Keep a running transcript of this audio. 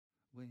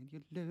when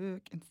you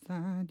look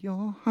inside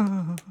your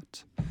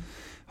heart.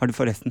 Har du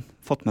forresten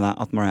fått med deg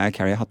at Mariah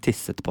Carey har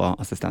tisset på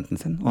assistenten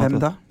sin? Hvem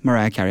da?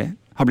 Mariah Carey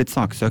har blitt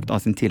saksøkt av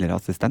sin tidligere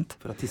assistent.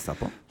 For å tisse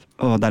på?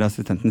 Og der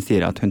assistenten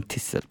sier at hun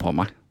tisset på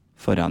meg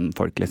foran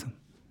folk, liksom.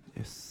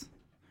 Yes.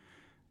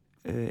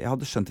 Jeg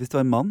hadde skjønt hvis det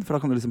var en mann, for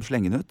da kan du liksom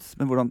slenge den ut.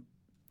 Men hvordan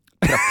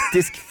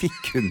praktisk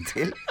fikk hun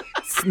til?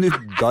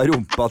 Snudda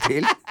rumpa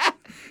til?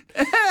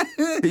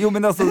 Jo,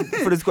 men altså,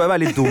 for det skal jo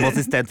være litt dum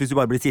assistent hvis du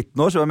bare blir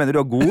sittende år, så jeg mener du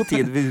har god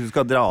tid hvis du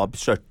skal dra opp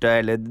skjørtet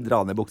eller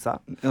dra ned buksa.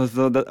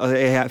 Altså,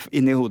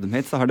 inni hodet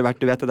mitt så har det vært,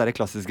 du vet det der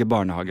klassiske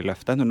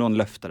barnehageløftet, når noen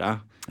løfter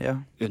deg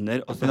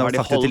under, og så har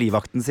de sagt det til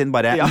livvakten sin,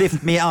 bare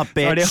lift me up,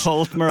 bitch. Så har de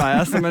holdt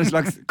Mariah som en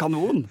slags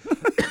kanon.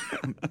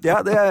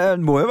 Ja, det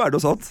må jo være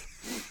noe sånt.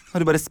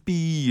 Har du bare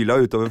spyla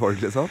utover folk,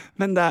 liksom?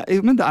 Men det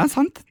er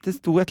sant. Det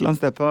sto et eller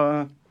annet sted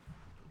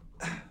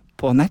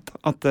på nett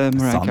at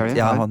Mariah Carey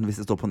hvis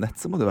det står på nett,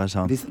 så må det være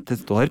sant. Hvis det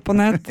står på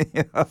nett,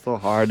 så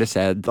har det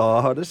skjedd. Da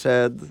har det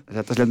skjedd.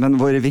 Rett og slett, men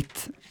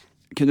hvorvidt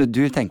kunne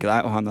du tenke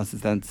deg å ha en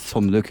assistent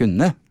som du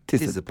kunne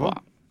tisse på?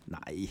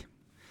 Nei,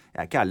 jeg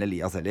er ikke Erlend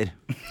Elias heller.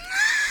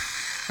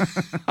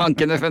 Han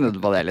kunne funnet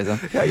på det,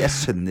 liksom. Ja, jeg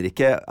skjønner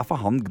ikke,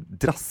 for han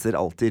drasser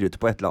alltid ut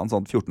på et eller annet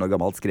sånt 14 år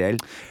gammelt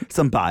skrel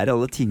som bærer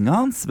alle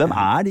tingene hans. Hvem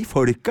er de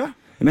folka?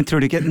 Men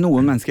tror du ikke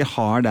noen mennesker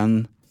har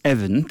den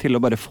evnen til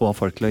å bare få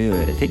folk til å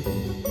gjøre ting?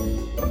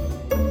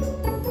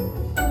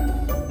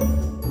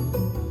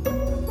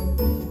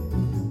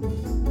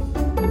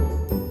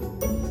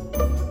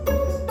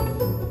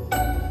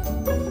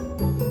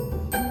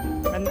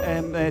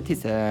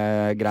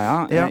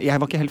 Tissegreia. Jeg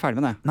var ikke helt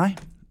ferdig med det. Nei.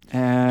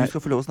 Du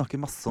skal få lov å snakke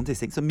masse om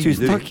tissing. Så mye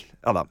tusen takk.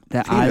 Adam,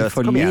 det er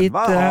for lite.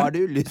 Hva har du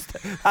lyst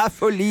til? Det er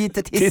for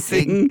lite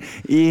tissing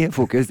i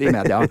fokus i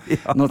media.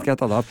 Nå skal jeg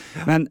ta det opp.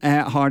 Men,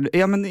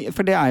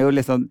 for det er jo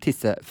liksom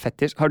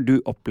tissefetisj. Har du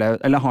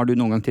opplevd, eller har du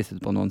noen gang tisset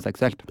på noen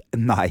seksuelt?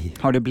 Nei.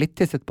 Har du blitt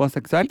tisset på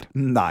seksuelt?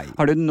 Nei.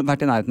 Har du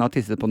vært i nærheten av å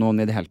tisset på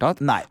noen i det hele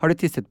tatt? Nei. Har du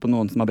tisset på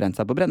noen som har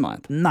brent seg på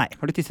brennmanet? Nei.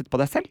 Har du tisset på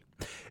deg selv?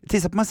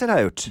 Tisset på meg selv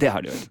har jeg gjort. Det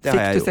har du gjort.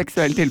 Fikk du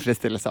seksuell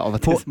tilfredsstillelse av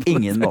å tisse på På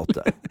ingen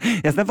måte.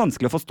 Jeg synes det er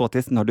vanskelig å få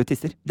ståtiss når du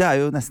tisser. Det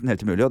er jo nesten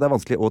helt umulig, og det er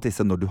vanskelig å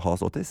tisse når du har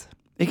ståtiss.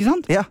 Ikke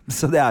sant? Ja,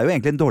 så det er jo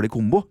egentlig en dårlig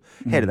kombo,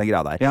 hele den greia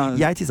der. Ja.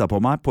 Jeg tisset på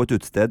meg på et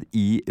utested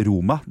i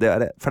Roma. Det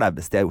er det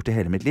flaueste jeg har gjort i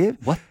hele mitt liv.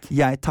 What?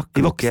 I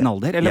voksen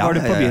alder? Eller var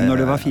du på byen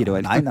når du var 4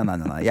 år?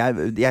 Nei.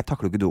 Jeg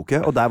takler ikke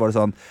doke, og der var det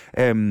sånn,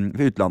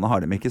 for utlandet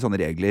har de ikke sånne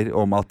regler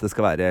om at det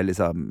skal være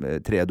liksom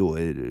 3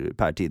 doer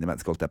per 10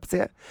 mennesker, holdt jeg på å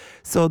si.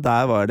 Så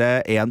der var det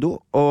 1 do,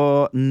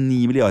 og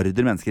 9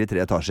 milliarder mennesker i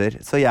 3 etasjer.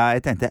 Så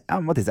jeg tenkte,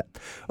 jeg må tisse.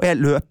 Og jeg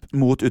løp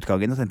mot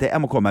utgangen og tenkte,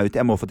 jeg må komme meg ut,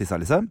 jeg må få tissa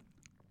liksom.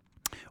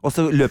 Og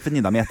så løp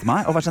venninna mi etter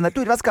meg og var sånn der,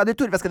 Tore, hva skal du?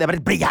 Jeg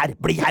bare,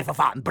 bli her for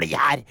faen, bli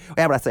her! Og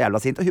jeg ble så jævla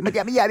sint, og hun, men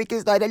jeg vil ikke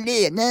stå her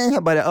alene!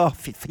 Jeg bare,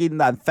 finn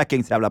deg en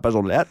fuckings jævla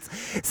personlighet.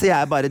 Så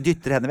jeg bare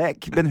dytter henne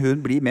vekk, men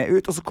hun blir med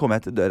ut, og så kommer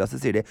jeg til døra,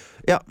 så sier de,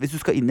 ja, hvis du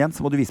skal inn igjen,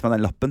 så må du vise meg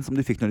den lappen som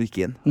du fikk når du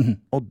gikk inn.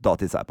 Og da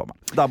tisset jeg på meg.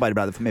 Da bare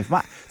ble det for mye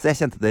for meg. Så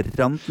jeg kjente det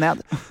rant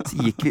ned. Så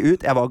gikk vi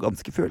ut, jeg var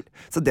ganske full.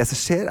 Så det som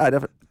skjer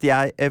er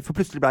at for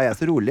plutselig ble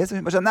jeg så rolig, så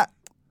hun bare skjønner,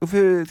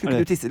 hvorfor skulle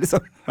ikke du tisse,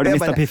 liksom? Har du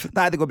mistet piffen?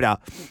 Nei, det går bra.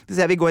 Så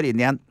sier jeg, vi går inn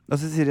igjen. Og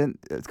så sier hun,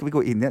 skal vi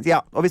gå inn igjen? Ja,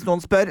 og hvis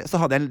noen spør,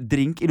 så hadde jeg en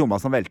drink i lomma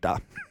som velta.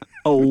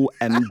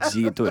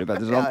 OMG, Tore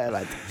Pettersson. Ja, jeg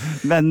vet.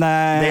 Men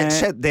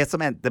det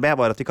som endte med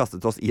var at vi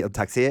kastet oss i en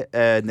taxi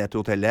ned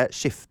til hotellet,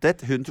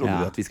 skiftet. Hun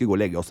trodde at vi skulle gå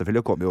og legge oss,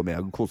 selvfølgelig, og kom jo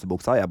med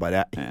kosebuksa. Jeg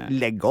bare,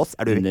 legge oss,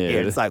 er du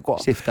helt psyko?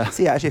 Skifte.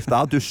 Så jeg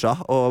skifta, dusja,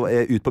 og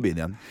ut på byen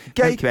igjen.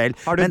 Gøy kveld.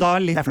 Har du da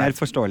litt mer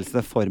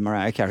forståelse for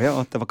Mariah Carey,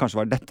 og at det kanskje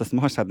var dette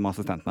som har skjedd med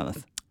assistenten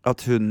hennes?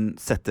 At hun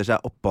setter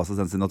seg oppå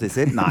assistenten sin og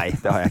tisser? Nei,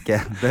 det har jeg ikke.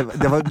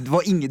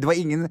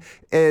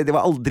 Det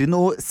var aldri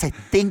noe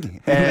setting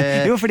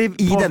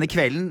i denne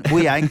kvelden hvor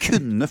jeg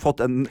kunne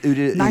fått en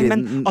Nei,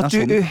 men at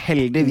du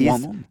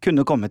uheldigvis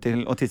kunne komme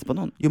til å tisse på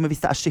noen. Jo, men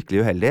hvis det er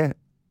skikkelig uheldig,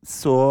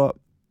 så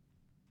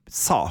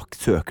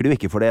saksøker du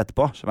ikke for det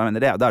etterpå. Så jeg mener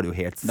det, da er det jo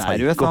helt psyko. Det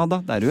er USA da,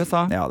 det er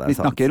USA. Ja, det er vi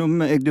snakker om,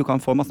 du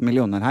kan få masse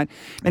millioner her.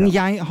 Men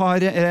jeg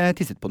har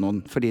tisset på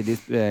noen, fordi de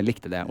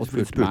likte det, og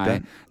spurte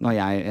meg når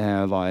jeg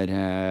var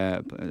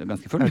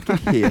ganske full. Jeg er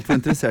ikke helt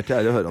interessert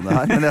i å høre om det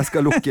her, men jeg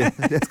skal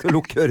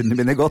lukke ørene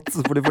mine godt,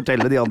 så får du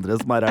fortelle de andre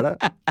som er her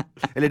det.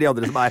 Eller de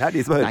andre som er her,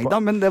 de som hører på. Nei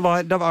da, men det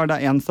var da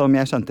en som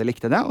jeg skjønte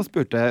likte det, og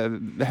spurte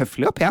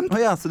høflig og pent.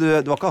 Ja, så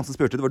det var ikke han som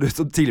spurte, det var du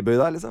som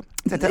tilbød deg, liksom?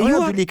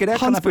 Jo, du liker det,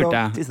 han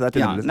spurte. Tisse deg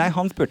til liksom? Nei,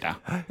 han spurte,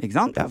 ikke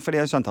sant? Ja. Fordi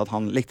jeg skjønte at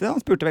han likte det.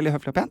 Han spurte veldig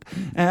høflig og pent.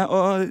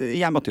 Og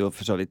jeg måtte jo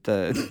for så vidt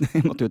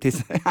jeg måtte jo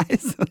tisse.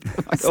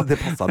 Så det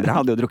passet bra. Jeg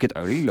hadde jo drukket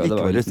øl. Og det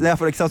var det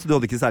for eksempel, du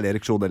hadde ikke særlig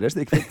ereksjon ellers,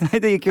 det gikk fint. Nei,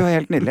 det gikk jo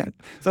helt nydelig.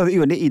 Så jeg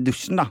gjorde det i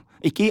dusjen da.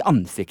 Ikke i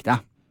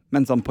ansiktet,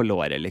 men sånn på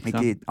låret,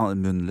 liksom. Ikke i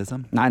munnen,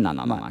 liksom? Nei.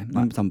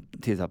 Sånn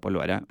tissa på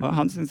låret. Og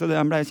han syntes at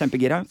han ble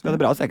kjempegira. Så det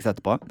bra sex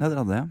etterpå. Ja,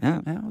 det hadde jeg.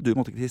 Ja. Og du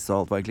måtte ikke tisse,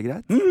 og alt var egentlig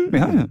greit?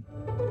 Ja.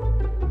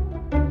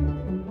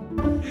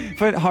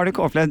 For har du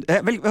ikke opplevd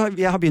vel,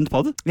 jeg har begynt på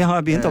det. Vi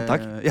har begynt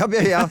opptak. Ja,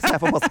 så jeg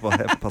får passe på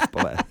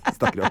hva jeg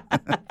snakker om.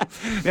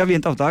 Vi har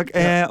begynt opptak,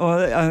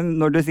 og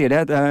når du sier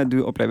det,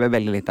 du opplever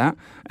veldig lite.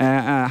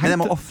 Men jeg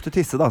må ofte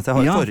tisse da, så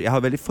jeg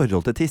har veldig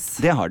forhold til tiss.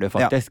 Det har du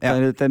faktisk. Det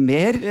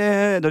er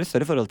et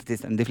større forhold til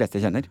tiss enn de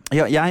fleste kjenner.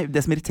 Ja,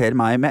 det som irriterer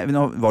meg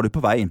nå var du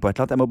på vei inn på et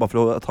eller annet. Jeg må bare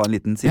få ta en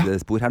liten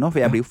sidespor her nå, for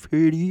jeg blir jo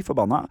fly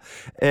forbanna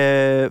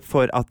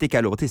for at det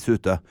ikke er lov å tisse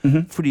ute.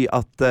 Fordi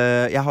at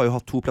jeg har jo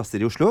hatt 2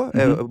 plasser i Oslo,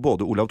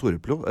 både Olav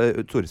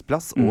Tores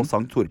plass og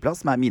Sankt Tore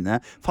plass, som er mine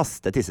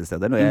faste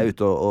tissesteder når jeg er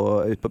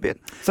ute på byen.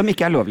 Som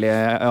ikke er lovlig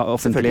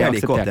offentlig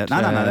akseptert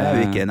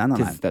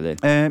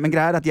tissesteder. Men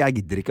greia er at jeg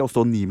gidder ikke å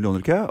stå 9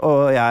 millioner kø,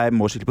 og jeg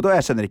må skikkelig på do.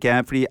 Jeg skjønner ikke,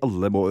 fordi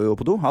alle må jo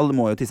på do. Alle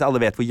må jo tisse.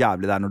 Alle vet hvor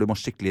jævlig det er når du må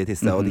skikkelig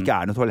tisse, og det ikke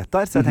er noe toalett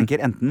der. Så jeg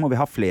tenker, enten må vi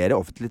ha flere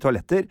offentlige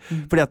toaletter,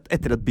 fordi at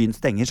etter at byen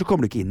stenger, så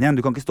kommer du ikke inn igjen.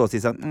 Du kan ikke stå og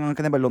si sånn,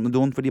 kan jeg bare låne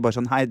doen? For de bare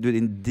sånn, hei, du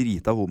din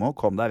drita homo,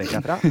 kom deg vekk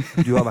herfra.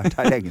 Du har vært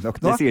her lenge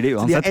nok nå. Det sier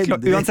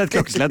de uansett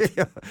klokkeslett.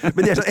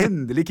 Men de er så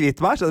endelig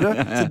kvitt meg,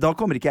 skjønner du? Så da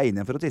kommer ikke jeg inn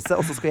igjen for å tisse,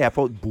 og så skal jeg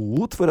få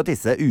bot for å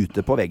tisse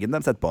ute på veggen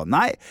de setter på.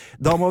 Nei,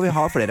 da må vi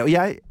ha flere. Og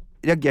jeg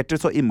reagerte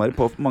så innmari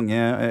på for noen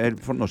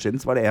år siden,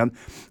 så var det en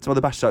som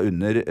hadde bæsja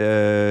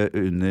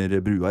under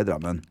brua i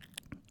Drammen.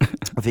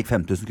 Og fikk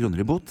 5.000 kroner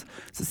i bot.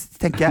 Så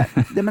tenker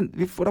jeg, men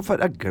vi får da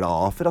være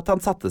glad for at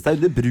han satte seg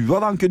under brua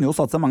da. Han kunne jo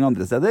satt seg mange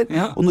andre steder.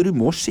 Og når du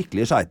må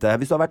skikkelig skeite,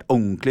 hvis du har vært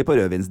ordentlig på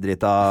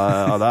rødvinsdrita,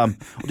 Adam,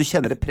 og du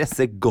kjenner det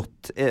presser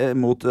godt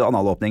mot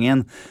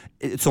analåpningen,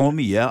 så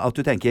mye at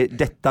du tenker,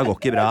 dette går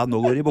ikke bra, nå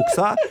går det i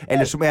buksa,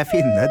 eller så må jeg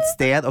finne et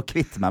sted og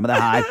kvitte meg med det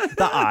her.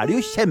 Da er det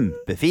jo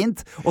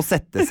kjempefint å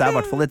sette seg i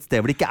hvert fall et sted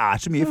hvor det ikke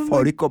er så mye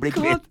folk å bli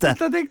kvitt.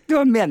 Du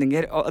har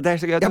meninger, og det er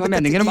så gøy at du har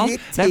meninger om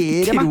alt. Det er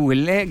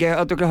utrolig gøy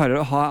at du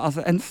klarer å ha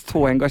en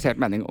så engasjert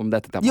mening om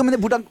dette temaet. Ja,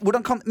 men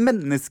hvordan kan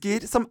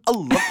mennesker som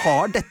alle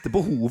har dette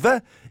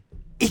behovet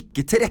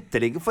ikke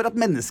tilrettelegge for at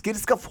mennesker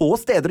skal få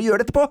steder å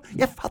gjøre dette på?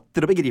 Jeg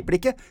fatter og begriper det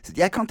ikke.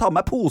 Jeg kan ta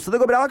med pose, det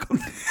går bra. Jeg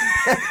kan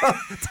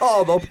ta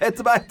det opp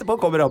etter meg etterpå.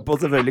 Kommer an på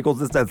selvfølgelig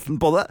konsistensen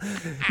på det.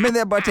 Men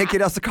jeg bare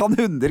tenker, altså, kan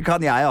hunder,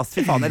 kan jeg,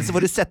 fy faen, eller så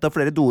får du sette opp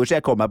flere doer, så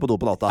jeg kommer meg på do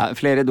på natta. Ja,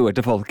 flere doer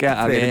til folket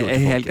er vi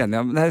helt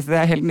enige om. Det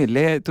er helt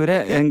nydelig, Tore.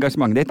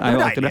 Engasjementet ditt er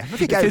jo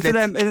alltid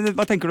bra.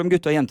 Hva tenker du om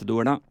gutte- og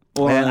jentedoer da?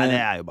 Nei, det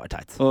er jo bare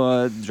teit.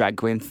 Og drag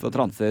queens og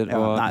transer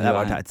nei, det er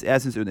bare teit. Jeg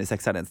synes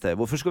unisex er den sted.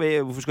 Hvorfor skal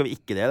vi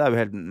ikke det? Det er jo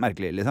helt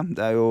merkelig, liksom.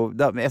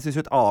 Jeg synes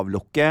jo et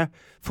avlukke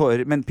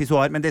men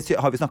pissoar, men det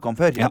har vi snakket om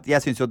før.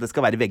 Jeg synes jo det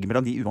skal være vegg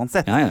mellom de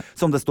uansett.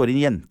 Som det står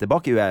en jente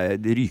bak, jo er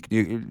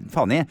rykende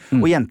faen i.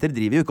 Og jenter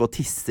driver jo ikke og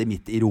tisser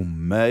midt i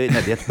rommet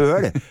nede i et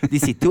høl.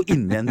 De sitter jo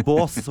inne i en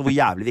bås, så hvor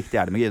jævlig viktig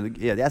er det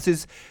med jeg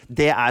synes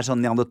det er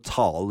sånn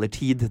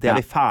neandertalertid. Det er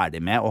vi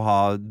ferdig med å ha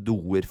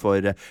doer for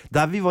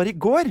der vi var i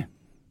går.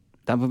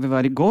 Der hvor vi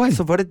var i går.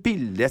 Så var det et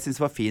bilde jeg synes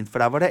var fint, for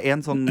der var det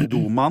en sånn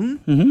domann,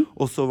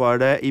 og så var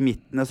det i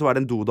midten, så var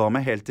det en dodame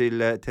helt til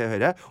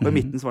høyre, og i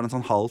midten så var det en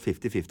sånn halv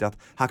 50-50, at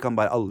her kan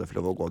bare alle få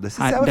lov å gå. Det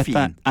synes jeg var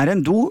fint. Dette er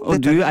en do, og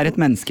du er et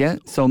menneske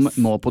som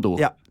må på do.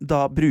 Ja,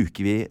 da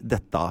bruker vi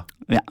dette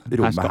rommet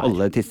her. Her skal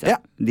alle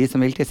tisse. De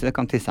som vil tisse,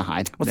 kan tisse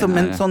her.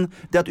 Men sånn,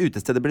 det at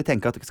utestedet blir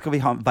tenkt at skal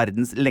vi ha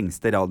verdens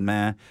lengste rad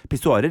med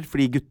pissoarer,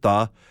 fordi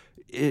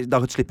da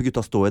slipper gutta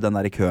å stå i den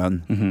der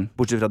køen,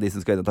 bortsett fra de som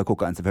skal inn og ta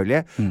kokain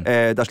selvfølgelig.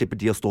 Da slipper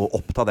de å stå og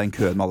oppta den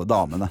køen med alle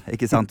damene,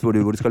 ikke sant? Hvor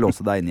du skal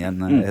låse deg inn i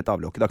et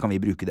avlukke. Da kan vi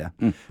bruke det.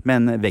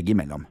 Men vegg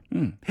imellom.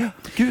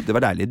 Gud, det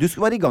var deilig. Du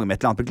var i gang med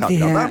et eller annet.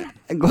 Beklager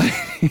det går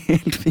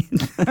helt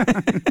fint.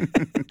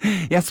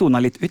 Jeg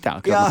zonet litt ut,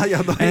 ja,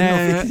 nå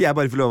fikk jeg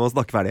bare få lov å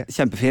snakke ferdig.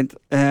 Kjempefint.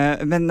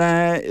 Men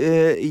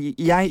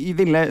jeg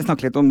ville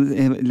snakke litt om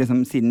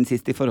liksom, siden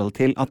sist i forhold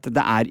til at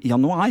det er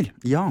januar.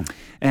 Ja.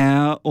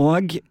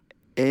 Og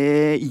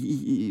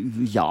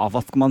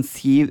hva skal man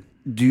si?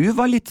 Du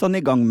var litt sånn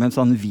i gang med en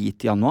sånn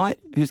hvit januar,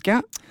 husker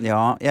jeg?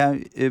 Ja,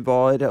 jeg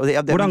var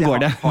Hvordan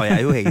går det? Har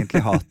jeg jo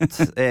egentlig hatt.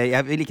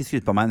 Jeg vil ikke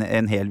skryte på meg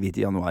en hel hvit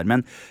januar,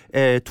 men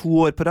 2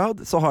 år på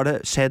rad så har det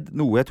skjedd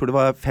noe. Jeg tror det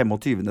var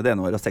 25. det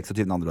ene året og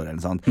 26. andre året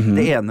eller sånn.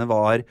 Det ene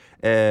var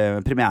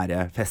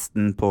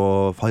premierefesten på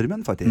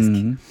Farmen, faktisk.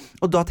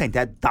 Og da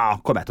tenkte jeg, da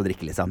kommer jeg til å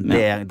drikke, liksom.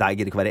 Da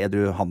gidder ikke være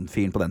edru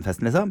han-fyren på den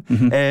festen, liksom.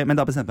 Men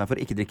da bestemte jeg meg for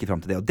å ikke drikke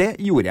frem til det, og det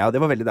gjorde jeg, og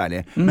det var veldig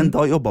deilig. Men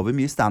da jobbet vi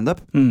mye stand-up,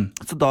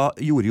 så da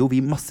gjorde jo vi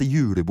masse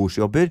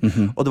julebordsjobber,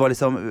 og det var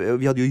liksom,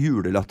 vi hadde jo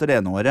julelatter det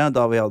ene året,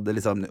 da vi hadde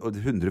liksom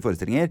 100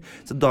 forestillinger,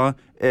 så da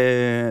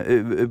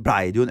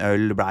blei det jo en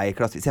øl, blei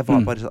klass, så jeg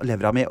var bare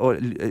levra med, og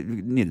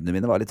nyrene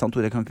mine var litt sånn,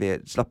 Tore, kan ikke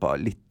vi slappe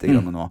av litt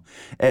grann nå?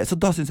 Så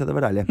da synes jeg det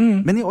var deilig.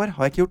 Men i år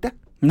har jeg ikke gjort det.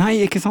 Nei,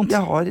 ikke sant?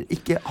 Jeg har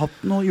ikke hatt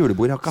noe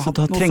julebord, jeg har ikke hatt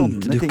noe sånne ting. Så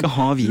da trengte du ikke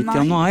ha hvit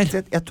januar?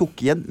 Nei, jeg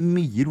tok igjen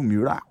mye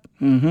romjula.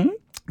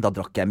 Da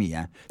drakk jeg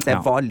mye. Så jeg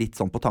var litt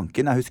sånn på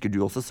tanken. Jeg husker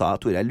du også sa,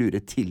 Tore, jeg lurer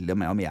til og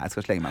med om jeg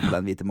skal slenge meg på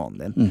den hvite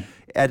måneden din.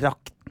 Jeg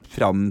rakk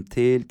fram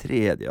til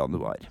 3.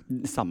 januar.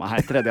 Samme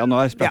her, 3.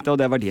 januar sprakk det, og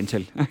det var din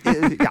skyld.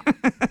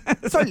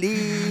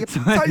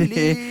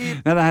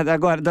 Men det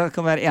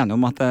kan være enige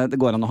om at det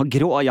går an å ha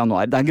grå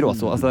januar. Det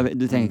gråså. Altså,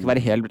 du trenger ikke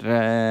være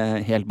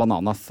helt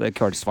bananas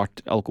kølsvart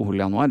alkohol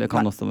i januar. Det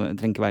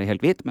trenger ikke være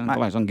helt hvit, men det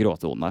kan være sånn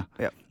gråsone.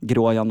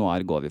 Grå januar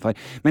går vi for.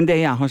 Men det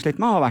jeg har slitt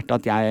med har vært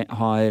at jeg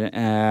har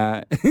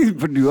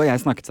for du og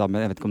jeg snakket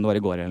sammen, jeg vet ikke om det var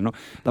i går eller noe.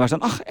 Det var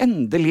sånn,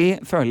 endelig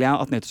føler jeg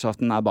at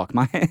nyttårsaften bak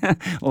meg.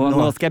 Og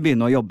nå skal jeg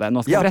begynne å jobbe. Nå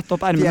skal jeg rette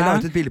opp ermene. Jeg la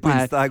ut et bilde på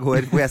Insta i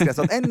går hvor jeg skrev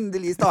sånn,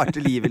 endelig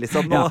starter livet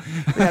liksom.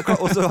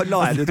 Og så la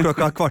jeg det ut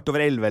klokka 11:15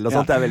 eller noe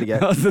sånt. Det veldig gøy.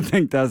 Og så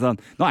tenkte jeg sånn,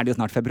 nå det jo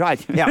snart februar.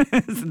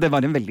 Så det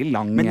var en veldig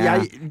lang... Men jeg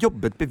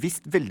jobbet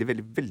bevisst veldig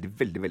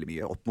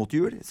mye opp mot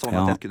jul, sånn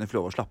at jeg kunne få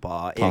lov å slappe av.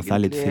 Ta seg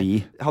litt fri.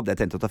 Hadde jeg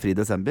tenkt å ta fri i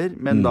desember,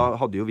 men da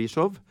hadde jo vi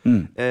show.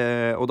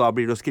 Og da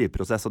blir det jo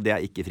skriveprosess, og det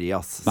ikke fri,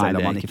 ass. Selv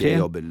om man ikke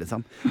jobber,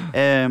 liksom.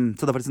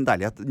 Så det var liksom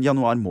deilig at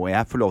januar må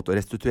jeg få lov til å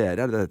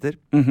restituere, det heter.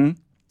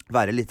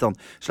 Være litt sånn,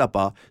 slappe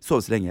av,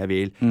 sove så lenge jeg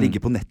vil, ligge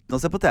på netten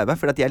og se på TV,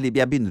 for at jeg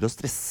begynner å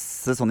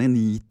stresse sånn i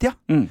 9-tida.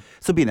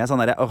 Så begynner jeg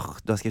sånn der,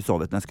 da skal jeg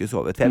sove,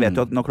 for jeg vet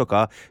jo at når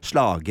klokka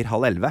slager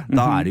 10:30,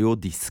 da det jo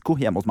disco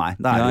hjemme hos meg.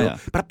 Da det jo,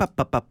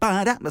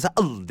 men så har jeg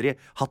aldri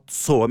hatt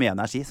så mye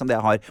energi som det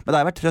jeg har. Men da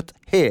har jeg vært trøtt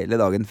hele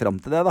dagen frem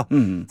til det da.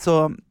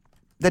 Så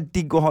det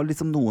digg å ha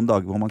liksom noen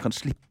dager hvor man kan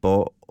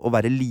slippe å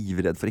være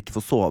livredd for ikke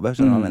få sove.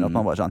 Skjønner du? At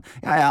man bare sånn,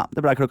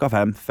 det ble klokka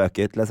 5, fuck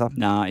it, liksom.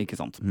 Ja, ikke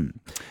sant.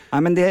 Nei,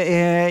 men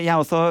jeg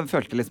også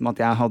følte liksom at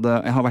jeg har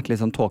vært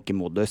litt sånn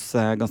tåkemodus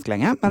ganske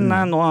lenge, men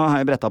nå har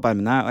jeg brettet opp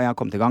ermene, og jeg har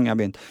kommet i gang. Jeg har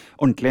begynt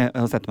ordentlig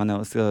å sette meg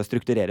ned og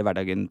strukturere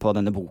hverdagen på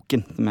denne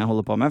boken som jeg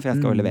holder på med, for jeg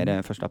skal levere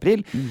 1.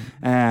 april.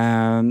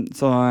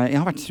 Så jeg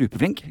har vært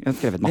superflink. Jeg har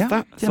skrevet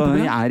matte, så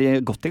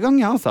jeg godt i gang,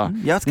 altså.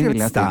 Jeg har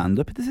skrevet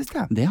stand-up i det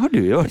siste. Det har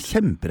du gjort.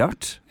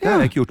 Kjemperart. Det har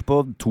jeg ikke gjort på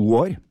 2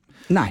 år.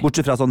 Nei.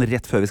 Bortsett fra sånn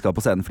rett før vi skal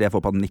på scenen fordi jeg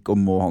får panikk og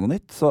må ha noe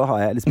nytt, så har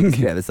jeg liksom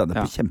skrevet stand-up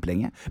på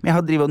kjempelenge. Men jeg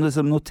har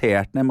liksom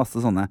notert ned masse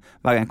sånne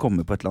hver gang jeg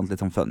kommer på et eller annet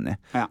litt sånn funny.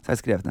 Så har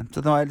jeg skrevet ned.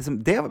 Så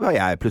det var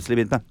jeg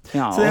plutselig begynt med.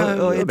 Ja,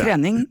 og i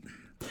trening...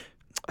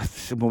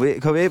 Nå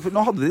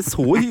hadde vi det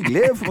så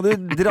hyggelig. Må du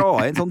dra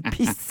inn sånn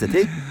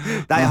pisseting.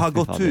 Nei, jeg har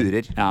gått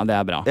turer. Ja, det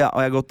bra.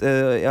 Og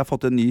jeg har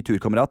fått en ny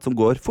turkamerat som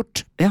går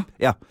fort. For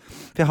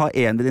jeg har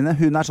en venninne.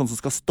 Hun sånn som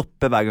skal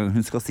stoppe hver gang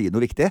hun skal si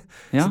noe viktig.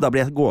 Så da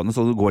blir jeg gående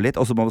så gå litt,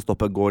 og så må man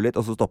stoppe, gå litt,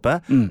 og så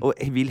stoppe. Og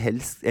jeg vil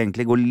helst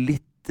egentlig gå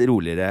litt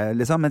roligere,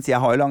 liksom. Mens jeg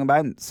har jo lange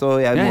bein,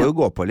 så jeg må jo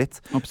gå på litt.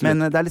 Absolutt.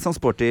 Men det litt sånn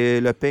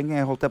sporty løping,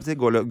 holdt jeg på å si,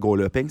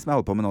 gå-løping som jeg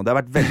holder på med nå. Det har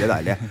vært veldig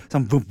deilig.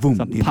 Sånn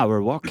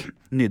powerwalk.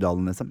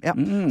 Nydalen, liksom.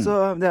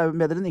 Så det jo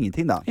bedre enn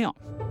ingenting, da. Ja.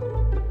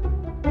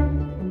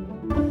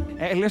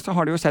 Ellers så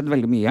har det jo skjedd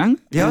veldig mye.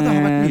 Ja, det har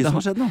vært mye som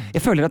har skjedd nå.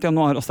 Jeg føler at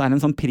januar også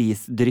en sånn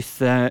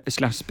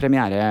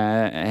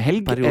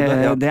prisdryss/premierehelg.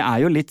 Det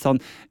jo litt sånn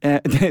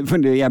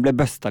fordi jeg ble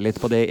busta litt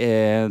på det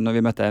når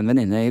vi møtte en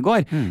venninne i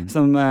går,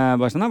 som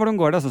bare sånn, hvordan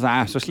går det? Så sa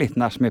jeg, så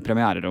sliten, det så mye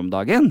premierer om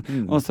dagen.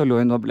 Og så lo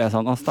hun og ble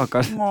sånn,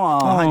 stakkars.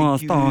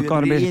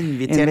 Stakkar, blir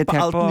invitert på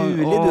alt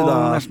mulig, du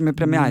da. Det så mye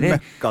premierer.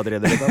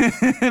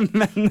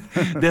 Men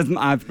det som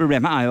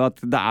problemet jo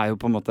at det jo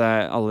på en måte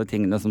alle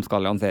tingene som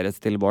skal lanseres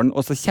til våren,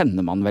 og så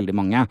kjenner man veldig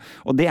mange.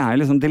 Og det jo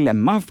liksom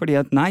dilemma, fordi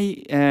at nei,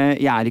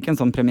 jeg ikke en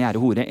sånn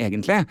premierehore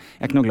egentlig.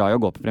 Jeg ikke noe glad i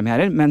å gå på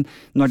premierer, men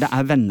når det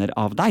venner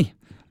av deg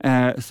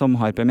som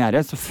har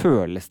premiere, så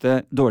føles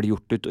det dårlig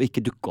gjort ut å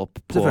ikke dukke opp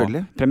på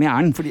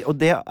premieren. Og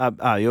det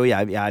jo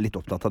jeg litt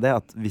opptatt av det,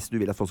 at hvis du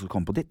vil at folk skal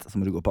komme på ditt, så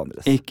må du gå på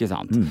andres. Ikke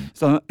sant.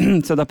 Så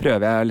da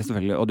prøver jeg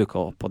selvfølgelig å dukke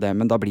opp på det,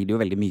 men da blir det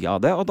jo veldig mye av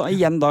det, og da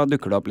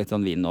dukker det opp litt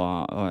sånn vin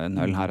og en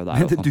øl her og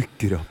der. Men det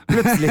dukker opp.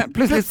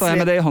 Plutselig står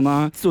jeg med det i hånda.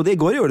 Så det i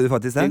går gjorde du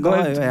faktisk det.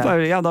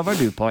 Ja, da var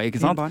du på, ikke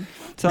sant?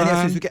 Men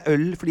jeg synes jo ikke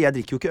øl, fordi jeg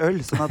drikker jo ikke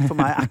øl, sånn at for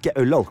meg ikke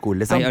øl alkohol,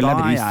 liksom.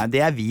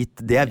 Det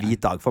hvit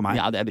dag for meg.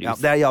 Ja, det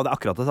brus. Det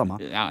akkurat det samme.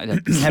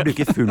 Jeg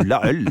bruker full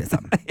av øl,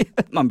 liksom.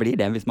 Man blir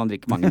det hvis man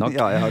drikker mange nok.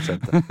 Ja, jeg har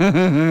skjønt det.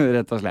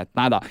 Rett og slett.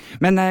 Neida.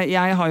 Men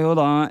jeg har jo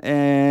da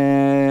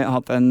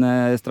hatt en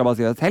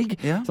strabasiøs helg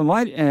som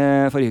var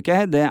forrige uke.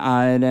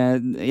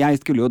 Jeg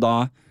skulle jo da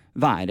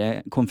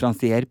være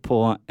konferansier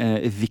på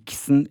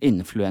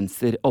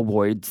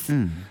Vixen-awards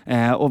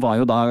og var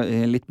jo da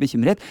litt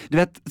bekymret. Du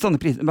vet,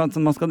 sånne priser, når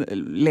man skal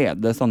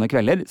lede sånne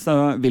kvelder,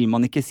 så vil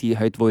man ikke si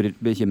høyt hvor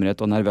bekymret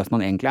og nervøs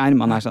man egentlig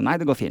man sånn,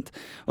 nei, det går fint.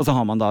 Og så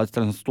har man da et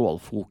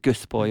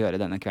stålfokus på å gjøre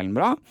denne kvelden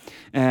bra.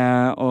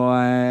 Og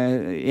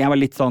jeg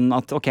var litt sånn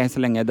at ok, så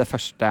lenge det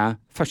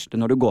første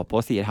når du går på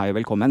og sier hei og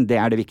velkommen,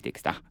 det det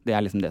viktigste. Det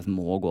liksom det som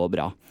må gå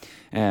bra.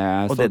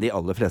 Og det de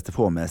aller fleste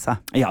får med seg.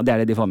 Ja, det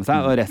det de får med seg,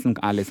 og resten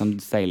liksom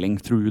sailing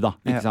through da,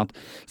 ikke sant?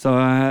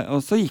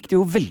 Og så gikk det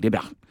jo veldig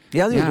bra.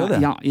 Ja, det gjorde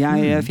det. Ja,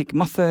 jeg fikk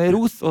masse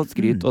ros og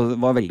skryt og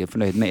var veldig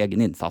fornøyd med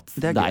egen innsats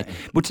der.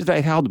 Bortsett fra,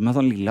 jeg hadde med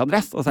sånn lilla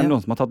dress, og så det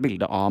noen som har tatt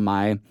bilde av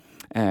meg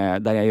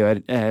der jeg gjør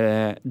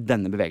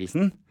denne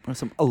bevegelsen.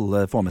 Som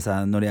alle får med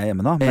seg når de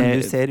hjemme nå, men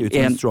du ser ut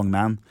som en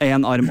strongman.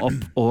 En arm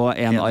opp og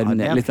en arm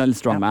ned, litt sånn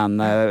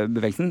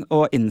strongman-bevegelsen,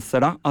 og innser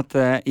da at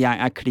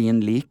jeg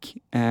clean lik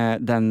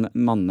den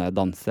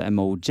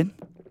mannedanse-emojien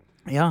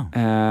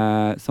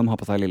som har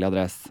på seg lilla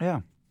dress.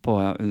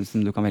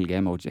 som du kan velge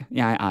emoji.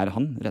 Jeg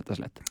han, rett og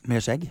slett.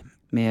 Med skjegg.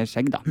 Med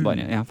skjegg da,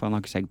 bare. Ja, for han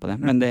har ikke skjegg på det.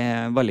 Men det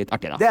var litt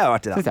artig da. Det er jo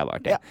artig da. Synes jeg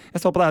var artig. Ja.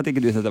 Jeg så på deg at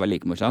ikke du synes det var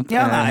like morsomt.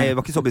 Ja, nei, det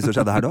var ikke så mye som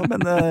skjedde her nå,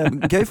 men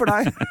gøy for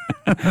deg.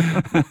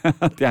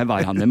 At jeg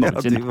var han emoji.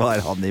 Ja, du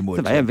var han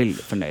emoji. Så det var jeg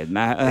veldig fornøyd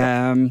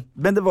med.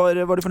 Men var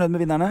du fornøyd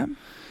med vinnerne?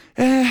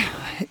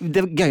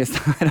 Det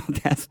gøyeste at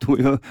jeg sto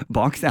jo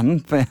bak scenen,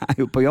 for jeg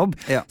jo på jobb,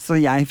 så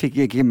jeg fikk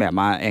ikke med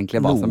meg egentlig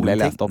hva som ble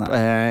lest opp.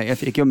 Jeg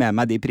fikk jo med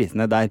meg de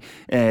prisene der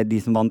de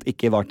som vant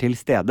ikke var til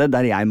stede,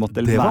 der jeg måtte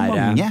være. Det var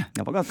mange.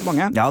 Det var ganske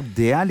mange. Ja,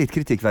 det litt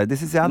kritikkverdig,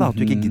 synes jeg da,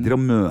 at du ikke gidder å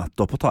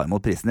møte opp og ta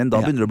imot prisen din.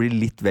 Da begynner det å bli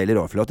litt vel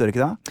råflott, gjør det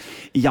ikke det?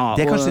 Ja,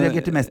 det jeg kanskje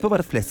reagerte mest på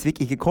var at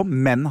Flesvig ikke kom,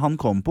 men han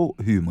kom på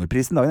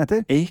humorprisen dagen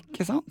etter.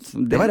 Ikke sant?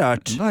 Det var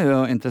rart. Det var jo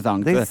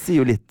interessant. Det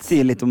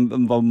sier litt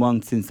om hva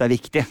man synes er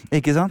viktig.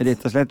 Ikke sant?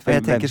 Rett og slett. For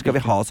jeg tenker, skal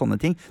vi ha sånne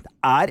ting?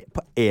 Det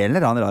på en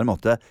eller annen rar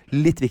måte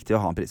litt viktig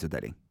å ha en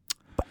prisutdeling.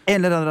 På en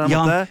eller annen rar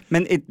måte.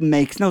 Men it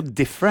makes no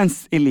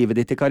difference i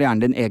livet ditt, i karrieren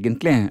din,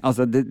 egentlig.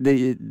 Altså, det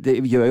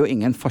gjør jo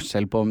ingen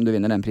forskjell på om du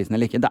vinner den prisen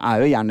eller ikke. Det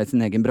jo gjerne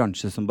sin egen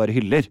bransje som bare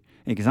hyller,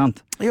 ikke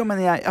sant? Jo,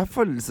 men jeg har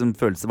følelse,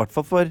 i hvert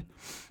fall for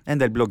en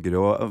del bloggere,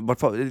 og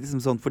hvert fall liksom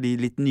sånn for de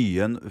litt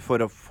nye,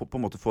 for å på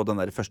en måte få den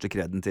der første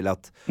kreden til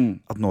at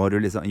nå har du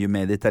liksom, you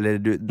made it,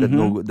 eller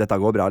dette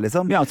går bra,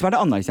 liksom. Ja, så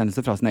det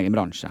anerkjennelse fra sin egen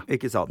bransje.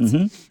 Ikke sant?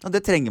 Og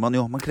det trenger man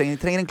jo. Man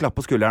trenger en klapp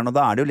på skulderen, og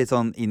da det jo litt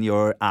sånn in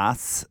your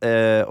ass,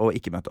 og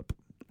ikke møte opp.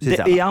 Til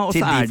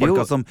de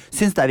folka som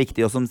syns det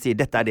viktig, og som sier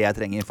dette det jeg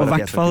trenger. Og i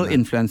hvert fall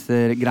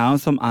influencer-greia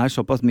som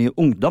såpass mye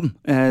ungdom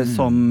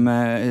som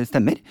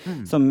stemmer,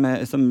 som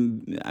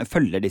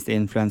følger disse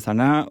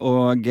influenserne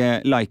og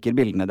liker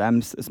bildene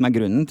deres, som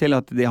grunnen til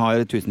at de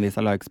har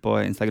tusenvis av likes på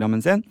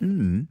Instagrammen sin.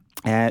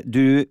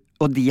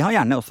 Og de har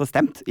gjerne også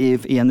stemt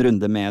i en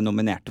runde med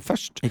nominerte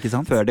først,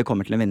 før det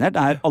kommer til en vinner,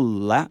 der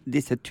alle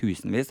disse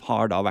tusenvis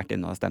har da vært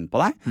inne og stemt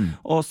på deg,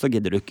 og så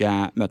gidder du ikke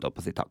møte opp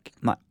på sitt tak.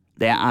 Nei.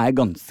 Det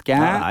ganske...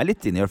 Det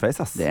litt in your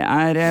face, ass. Det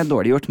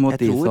dårlig gjort mot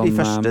de som... Jeg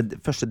tror de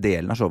første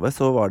delen av showet,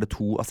 så var det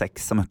 2 av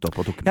 6 som møtte opp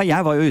og tok med. Ja,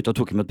 jeg var jo ute og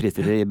tok imot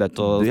priser i bøtt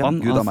og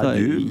spann. Gud,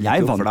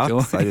 jeg vant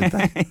jo.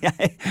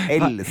 Jeg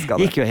elsket det.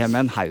 Gikk jo hjem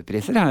med en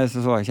haugpriser, jeg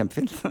synes det var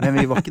kjempefint. Men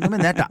vi var ikke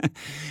nominert, da.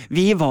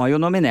 Vi var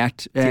jo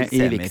nominert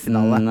i Vixen.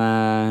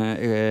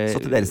 Så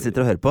til dere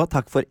sitter og hører på,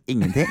 takk for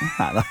ingenting.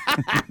 Neida.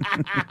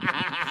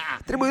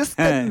 Dere må jo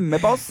stemme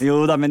på oss.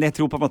 Jo da, men jeg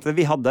tror på en måte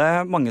vi hadde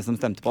mange som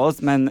stemte på oss,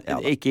 men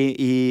ikke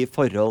i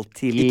forhold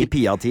til... Ikke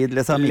Pia-tid,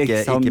 liksom.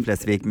 Ikke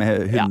Flesvig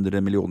med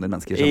 100 millioner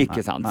mennesker.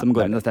 Ikke sant, som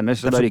går inn og stemmer.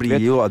 Så derfor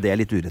blir jo det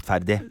litt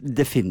urettferdig.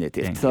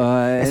 Definitivt.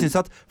 Jeg synes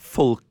at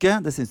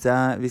folket, det synes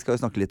jeg, vi skal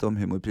jo snakke litt om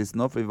humorprisen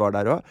nå, for vi var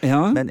der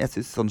også, men jeg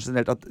synes sånn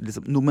generelt at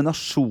liksom,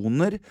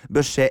 nominasjoner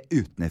bør skje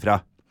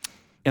utenifra.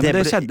 Ja, men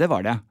det skjedde,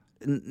 var det?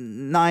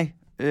 Nei,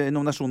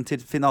 nominasjonen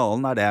til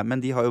finalen det,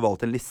 men de har jo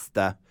valgt en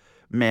liste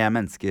med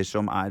mennesker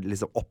som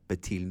liksom oppe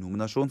til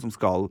nominasjon, som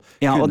skal kunne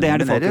nomineres. Ja, og det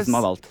det folket som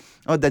har valgt.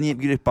 Og den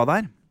gruppa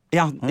der?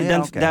 Ja, okay.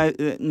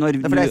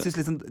 For jeg synes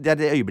liksom, det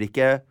det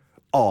øyeblikket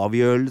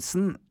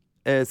avgjørelsen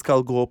skal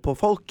gå på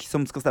folk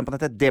som skal stemme på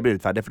dette, det blir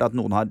utferdig, for at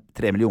noen har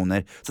 3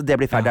 millioner. Så det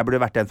blir ferdig, der burde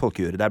det vært en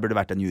folkejury, der burde det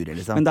vært en jury,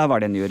 liksom. Men der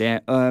var det en jury.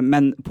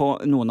 Men på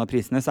noen av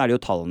prisene så det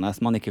jo tallene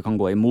som man ikke kan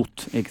gå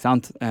imot, ikke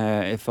sant?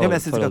 Jeg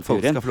synes ikke at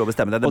folk skal få lov å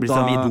bestemme det. Det blir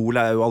sånn,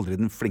 Idol jo aldri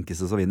den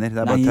flinkeste som vinner.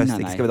 Det bare tøst,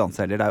 ikke skal vi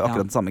danse heller. Det jo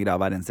akkurat den samme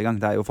greia hver eneste gang.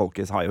 Det jo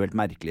folket har jo helt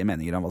merkelige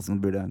meninger om hva som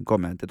burde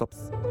komme til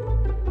topps.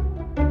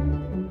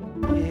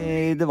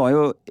 Det var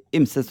jo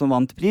ymse som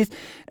vant pris.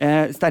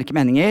 Sterke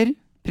meninger.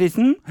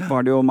 Prisen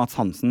var det jo Mats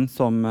Hansen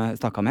som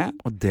stakk av med.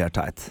 Og det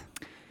teit.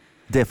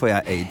 Det får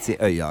jeg AIDS i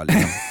øya,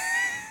 liksom.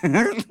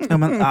 Ja,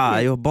 men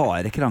jo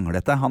bare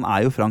kranglete. Han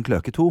jo Frank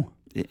Løke 2.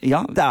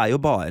 Ja. Det jo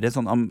bare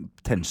sånn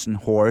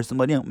attention whore som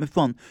bare, ja, men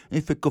faen,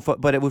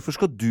 hvorfor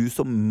skal du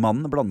som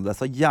mann blande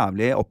deg så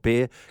jævlig opp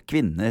i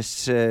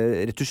kvinners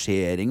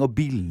retusjering og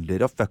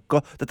bilder og fuck,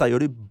 og dette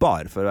gjør du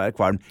bare for å være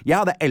kvalm. Jeg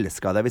hadde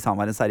elsket det hvis han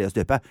var en seriøs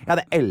type. Jeg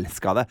hadde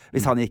elsket det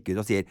hvis han gikk ut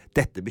og sier,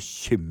 dette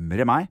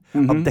bekymrer meg,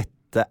 at dette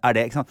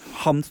det, ikke sant?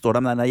 Han står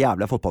der med den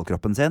jævla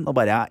fotballkroppen sin og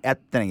bare, jeg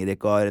trenger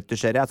ikke å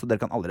retusjere, så dere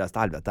kan aldri reise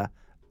til helvete.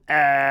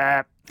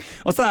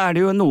 Og så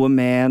det jo noe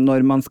med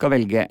når man skal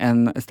velge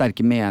en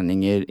sterke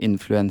meninger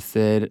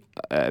influencer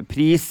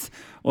pris,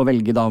 og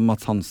velge da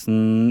Mats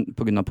Hansen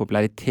på grunn av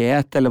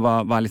popularitet, eller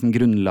hva liksom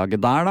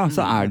grunnlaget der da,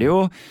 så det jo,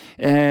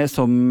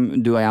 som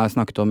du og jeg har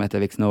snakket om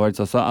etter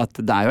Vixen-awards også,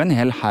 at det jo en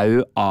hel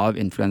haug av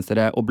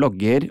influensere og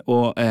blogger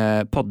og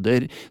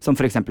podder, som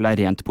for eksempel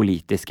rent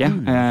politiske,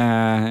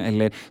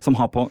 eller som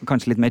har på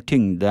kanskje litt mer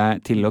tyngde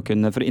til å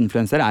kunne, for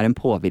influenser en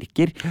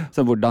påvirker,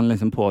 så hvordan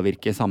liksom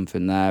påvirke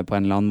samfunnet på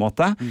en eller annen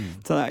måte.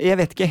 Så Så jeg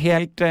vet ikke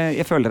helt,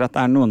 jeg føler at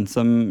det noen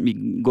som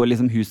går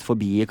liksom hus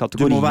forbi i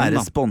kategorien. Du må være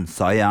da.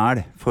 sponset i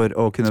hjel for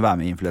å kunne være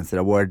med i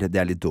Influencer-award.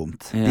 Det litt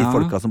dumt. De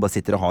folka som bare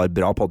sitter og har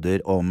bra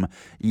podder om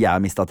jeg har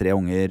mistet 3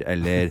 unger,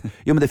 eller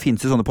jo, men det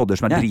finnes jo sånne podder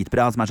som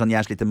dritbra, som sånn,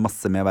 jeg sliter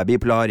masse med å være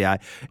bipolar,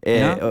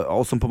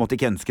 og som på en måte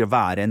ikke ønsker å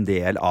være en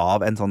del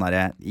av en sånn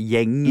der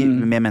gjeng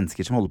med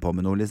mennesker som holder på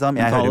med noe,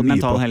 liksom. Jeg hører mye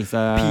på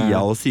helse.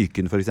 Pia og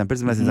Syken, for eksempel,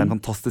 som jeg synes en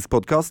fantastisk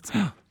podcast.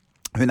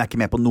 Hun ikke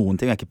med på noen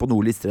ting, ikke på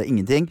noen lister,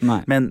 ingenting. Nei.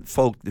 Men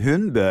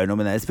hun bør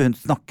nomineres, for hun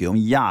snakker jo om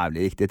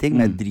jævlig riktige ting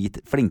med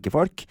dritflinke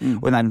folk.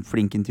 Og hun en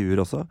flink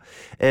intervjuer også.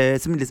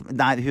 Liksom,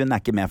 nei, hun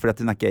ikke med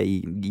fordi hun ikke i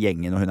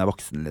gjengen, og hun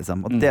voksen,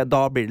 liksom. Og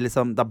da blir det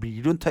liksom, da blir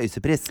det jo en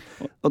tøysepris.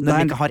 Og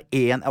når hun ikke har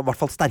i hvert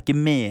fall sterke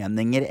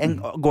meninger,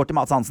 går til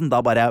Mads Hansen,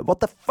 da bare,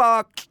 what the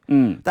fuck?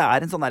 Det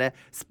en sånn derre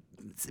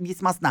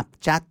vis meg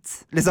Snapchat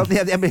liksom.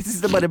 Jeg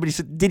synes det bare blir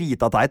så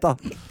drita teit da.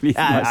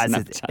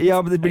 Ja,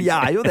 men det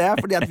jo det,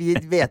 fordi at vi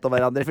vet om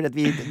hverandre, fordi at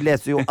vi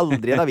leser jo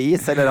aldri en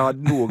avis eller har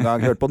noen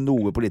gang hørt på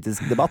noe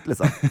politisk debatt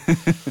liksom.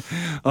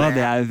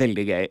 Det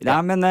veldig gøy.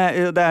 Ja, men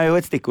det jo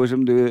et stikkord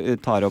som du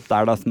tar opp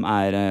der da, som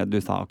du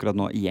sa akkurat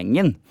nå,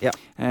 gjengen.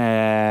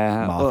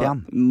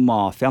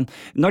 Mafiaen.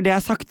 Når det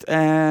sagt,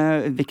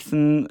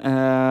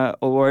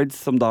 Vixen-awards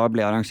som da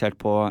ble arrangert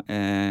på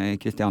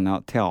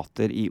Kristiania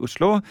Teater i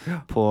Oslo,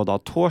 på da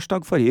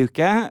torsdag forrige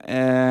uke,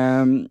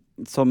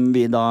 som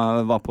vi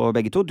da var på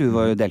begge to. Du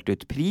var jo delt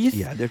ut pris.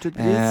 Jeg delte ut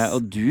pris.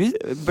 Og du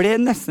ble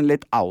nesten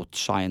litt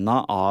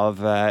outshina av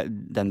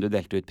den du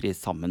delte ut pris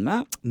sammen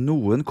med.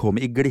 Noen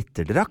kom i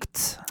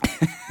glitterdrakt.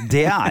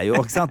 Det jo,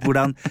 ikke sant,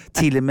 hvordan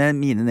til og med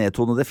mine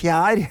nedtonede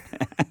fjær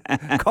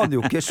kan jo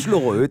ikke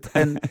slå ut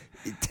en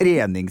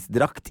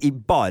treningsdrakt i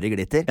bare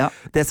glitter.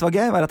 Det som var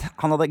gøy var at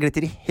han hadde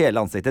glitter i hele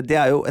ansiktet. Det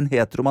jo en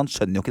hetero, man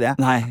skjønner jo ikke det.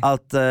 Nei.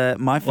 At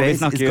my face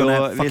is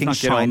gonna fucking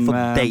shine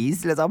for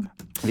days, liksom.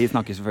 Vi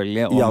snakker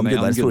selvfølgelig om Jan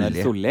Gunnar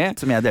Solli,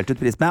 som jeg delte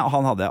ut pris med, og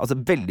han hadde altså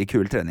veldig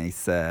kul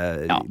trenings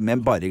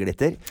med bare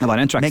glitter. Det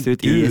var en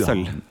tracksuit i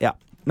sølv. Ja.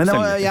 Men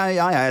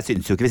jeg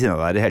synes jo ikke vi sinner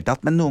det i hele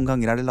tatt. Men noen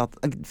ganger det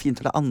fint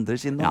å la andre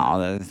skinne.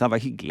 Ja, det var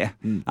hyggelig.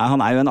 Nei,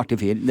 han jo en artig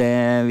fyr.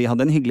 Vi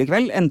hadde en hyggelig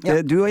kveld.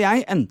 Du og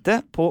jeg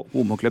endte på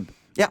homoklubb.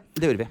 Ja,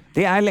 det gjorde vi.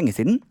 Det lenge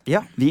siden.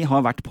 Ja. Vi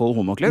har vært på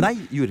homoklubb. Nei,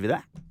 gjorde vi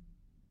det?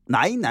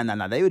 Nei,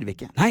 det gjorde vi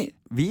ikke. Nei.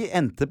 Vi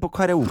endte på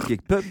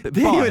karaokepub,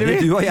 bare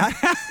du og jeg.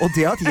 Og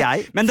det at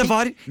jeg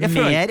fikk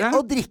mer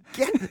å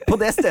drikke på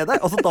det stedet.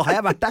 Altså, da har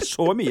jeg vært der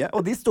så mye,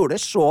 og de stoler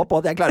så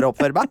på at jeg klarer å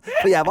oppføre meg.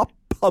 For jeg var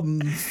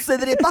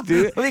pansedrita.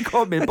 Og vi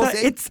kom inn på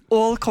scenen. It's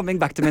all coming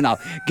back to me now.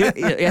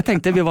 Jeg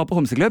tenkte vi var på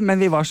homseklubb, men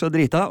vi var så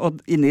drita,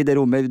 og inne i det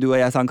rommet du og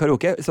jeg sang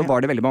karaoke, så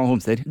var det veldig mange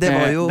homser. Det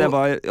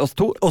var oss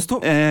to. Så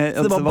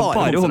det var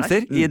bare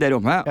homser i det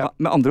rommet.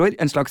 Med andre ord,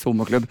 en slags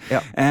homoklubb.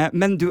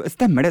 Men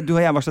stemmer det, du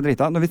og jeg var så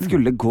drita når vi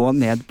skulle gå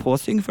ned på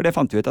syng, for det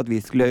fant vi ut at vi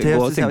skulle gå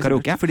og synge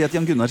karaoke. Fordi at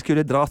Jan Gunnar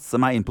skulle drasse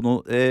meg inn på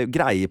noe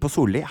greier på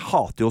Solli. Jeg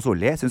hater jo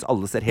Solli. Jeg synes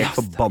alle ser helt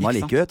forbanna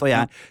like ut, og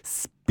jeg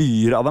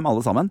spyr av dem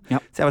alle sammen.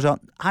 Så jeg var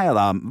sånn, hei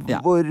da,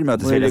 hvor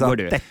møtes vi?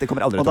 Dette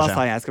kommer aldri til å skje. Og da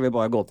sa jeg, skal vi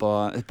bare gå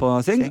på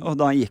syng? Og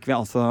da gikk vi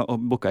altså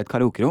og booka et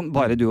karaokerom,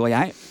 bare du og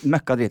jeg,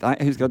 møkka drita.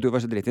 Jeg husker at du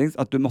var så dritings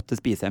at du måtte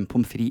spise en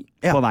pommes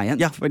frites på veien,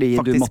 fordi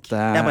faktisk.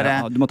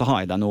 Du måtte ha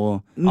i deg noe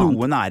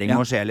næring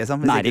må skje,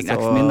 liksom. Næring ikke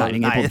så mye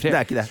næring i pommes frites.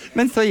 Det ikke det.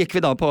 Men så gikk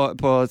vi da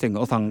på syng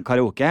og sang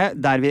karaoke,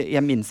 der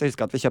jeg minst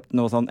husker at vi kjøpte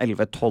noe sånn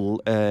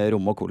 11-12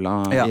 rom og cola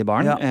i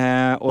baren,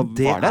 og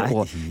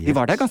vi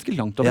var der ganske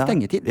langt over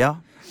stengetid.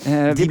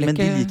 Men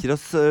de liker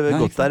oss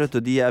godt der, vet du.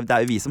 Det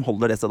jo vi som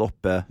holder det stedet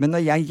oppe. Men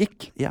når jeg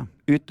gikk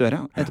ut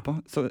døra etterpå,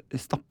 så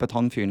stappet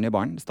han fyren i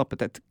baren,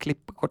 stappet et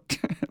klippkort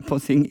på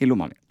syng i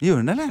lomma mi.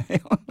 Gjør den, eller?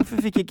 Hvorfor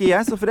fikk ikke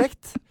jeg så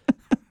frekt?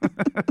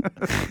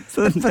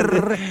 Så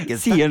det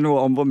sier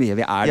noe om hvor mye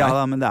vi der.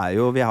 Ja, men det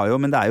jo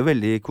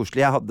veldig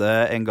koselig. Jeg hadde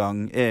en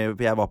gang,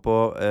 jeg var på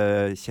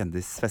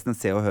kjendisfesten,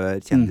 Se og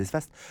Hør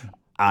kjendisfest,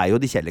 jo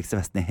de kjedeligste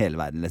festene i hele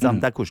verden, liksom.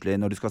 Det koselig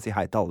når du skal si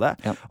hei til alle,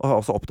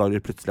 og så oppdager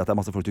du plutselig at det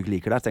masse folk du ikke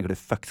liker der, så tenker du,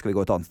 fuck, skal vi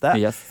gå et annet sted?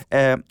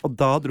 Og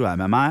da dro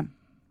jeg med meg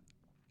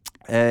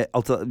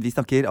altså, vi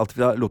snakker alt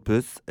fra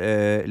Lotpus,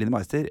 Line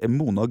Meister,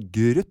 Mona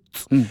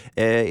Grutt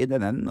i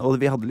denne, og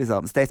vi hadde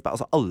liksom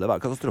altså alle var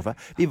katastrofe.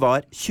 Vi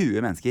var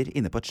 20 mennesker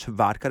inne på et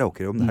svært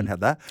karaokerom der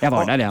nede. Jeg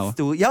var der, jeg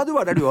også. Ja, du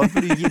var der du også,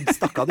 for du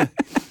stakk av du.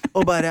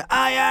 Og bare,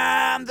 I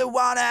am the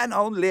one and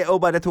only, og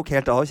bare tok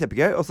helt av,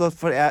 kjempegøy. Og så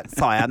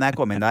sa jeg når jeg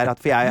kom inn der,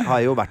 at for jeg har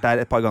jo vært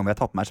der et par ganger, jeg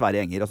har tatt på meg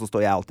svære gjenger, og så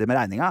står jeg alltid med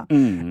regninga.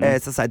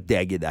 Så sa jeg,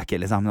 det gidder jeg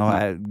ikke, liksom. Nå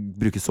har jeg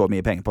bruker så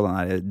mye penger på den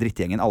her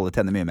drittgjengen, alle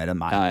tjener mye mer enn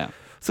meg.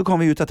 Så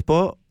kommer vi ut etterpå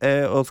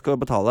og skal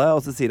betale,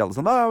 og så sier alle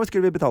sånn, hva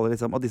skulle vi betale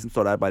liksom? Og de som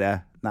står der bare,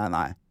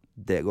 nei,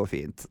 det går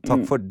fint.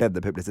 Takk for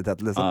denne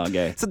publisiteten, liksom.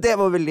 Gøy. Så det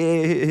var veldig,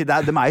 de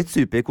er et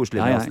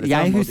superkoselig med oss, liksom.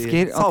 Jeg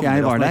husker at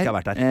jeg var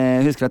der.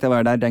 Husker at jeg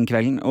var der den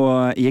kvelden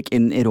og gikk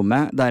inn i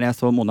rommet der jeg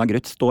så Mona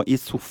Gruth stå i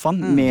sofaen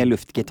med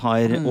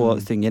luftgitar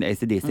og synger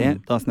AC/DC.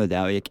 Da snudde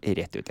jeg og gikk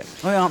rett ut igjen.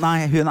 Nei,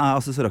 hun er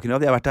altså så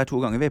rock'n'roll. Jeg har vært der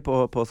 2 ganger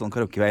på sånn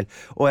karaokekveld,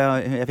 og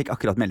jeg fikk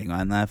akkurat melding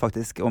av henne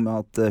faktisk om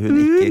at hun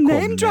ikke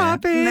kom Name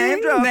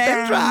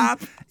drop!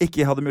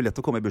 Ikke hadde mulighet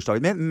til å komme i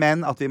bursdagen min,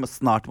 men at vi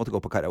snart måtte gå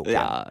på karaoke.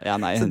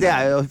 Så det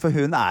er jo, for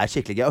hun er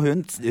skikkelig gøy, og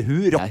hun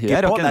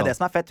rocker på, det er det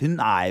som er fett. Hun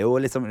er jo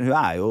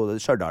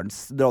Stjørdalens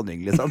dronning,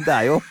 liksom. Det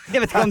er jo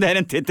Jeg vet ikke om det er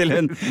en tittel,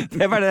 hun.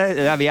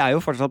 Vi er jo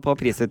fortsatt på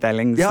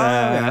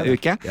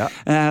prisutdelingsuke,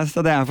 så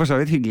det er for så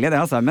vidt hyggelig det,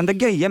 altså. Men det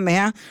gøye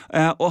med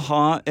å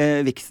ha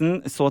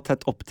Vixen så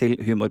tett opp til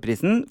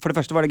humorprisen, for det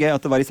første var det gøy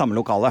at det var i samme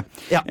lokale.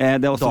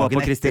 Det også var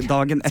på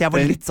dagen etter. Så jeg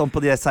var litt sånn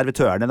på de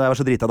servitørene da jeg var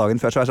så drita dagen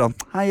før, så var jeg sånn,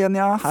 hei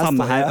igjen,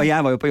 samme her. Og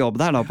jeg var jo på jobb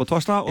der da på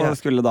torsdag, og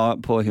skulle da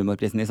på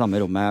humorprisen i samme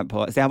rommet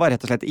så jeg var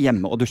rett og slett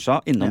hjemme og dusja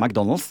innom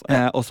McDonald's,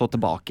 og så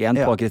tilbake igjen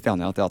på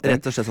Kristiania Teater.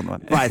 Rett og slett sånn.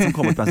 Hva er det som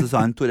kom ut med, så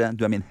sa hun, Tore,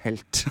 du er min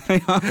helt.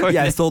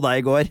 Jeg så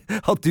deg i går,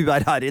 at du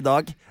er her i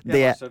dag.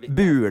 Det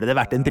burde det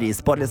vært en pris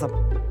på, liksom.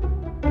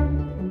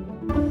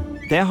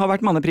 Det har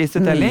vært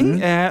manneprisutdeling.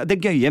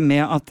 Det gøye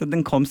med at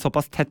den kom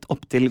såpass tett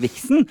opp til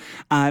Vixen,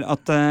 er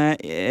at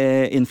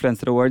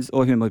Influencer-awards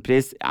og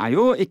humorpris er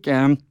jo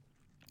ikke...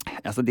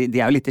 Altså, de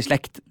er jo litt i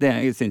slekt, det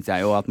synes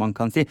jeg jo at man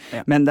kan si.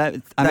 Men det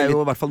er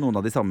jo i hvert fall noen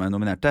av de samme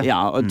nominerte.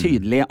 Ja, og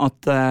tydelig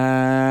at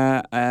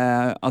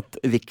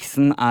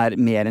Vixen er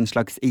mer en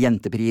slags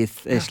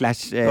jentepris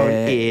slash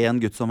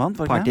en gutt som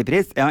vant,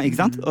 partypris. Ja,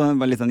 ikke sant?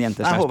 Og var litt sånn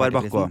jente slash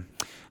partyprisen.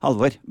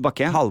 Halvor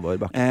Bakke.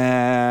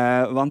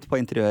 Vant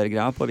på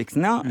interiørgreia på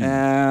Vixen,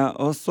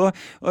 og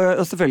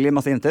selvfølgelig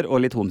masse jenter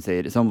og litt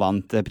homser som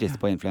vant pris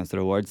på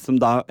Influencer Awards, som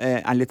da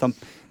er litt sånn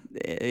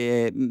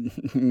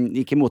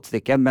ikke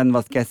motstykke, men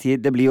hva skal jeg si,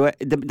 det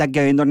er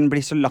gøy når den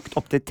blir så lagt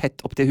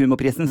tett opp til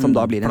humorprisen, som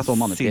da blir en så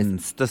mannepris.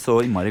 Syns det så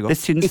innmari godt. Det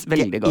syns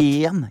veldig godt.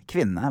 Ikke én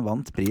kvinne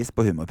vant pris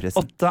på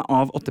humorprisen. 8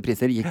 av 8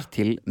 priser gikk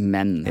til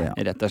menn,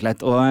 rett og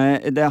slett.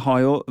 Og det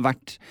har jo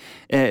vært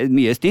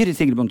mye styr.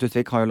 Sigrid Bonde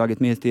Tusvik har jo laget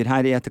mye styr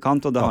her i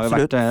etterkant, og det har jo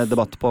vært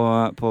debatt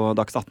på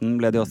Dags 18,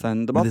 ble det også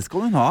en debatt. Men det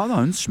skal hun ha,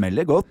 da. Hun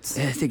smeller godt.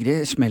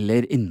 Sigrid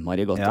smeller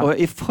innmari godt. Og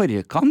i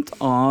forkant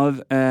av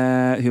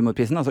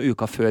humorprisen, altså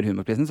uka før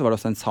humorprisen, så var det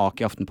også en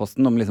sak i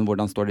Aftenposten om liksom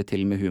hvordan står det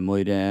til med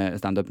humor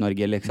stand-up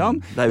Norge,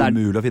 liksom. Det er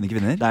umulig å finne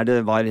kvinner. Der det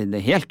var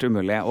helt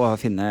umulig å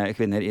finne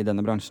kvinner i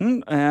denne bransjen.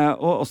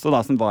 Og også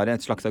da som var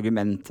et slags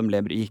argument som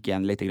gikk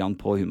igjen litt grann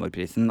på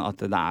humorprisen, at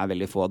det er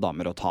veldig få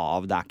damer å ta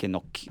av, det er ikke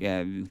nok,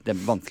 det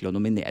er vanskelig å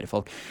nominere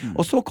folk.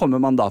 Og så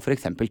kommer man da for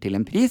eksempel til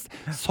en pris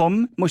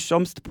som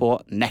morsomst på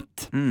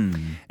nett.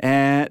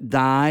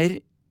 Der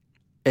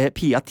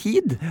Pia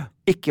Tid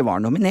ikke var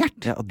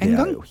nominert en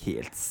gang.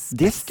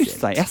 Det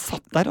stussa jeg. Jeg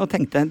satt der og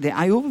tenkte, det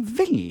er jo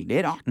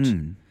veldig rart.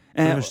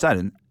 For det første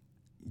er hun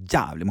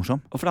jævlig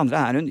morsom. Og for det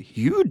andre er hun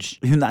huge.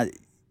 Hun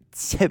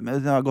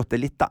har gått det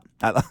litt, da.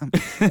 Neida.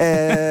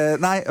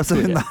 Nei, altså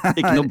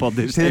ikke noe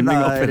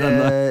body-shaming oppi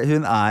denne.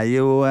 Hun er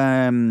jo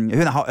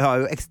hun har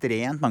jo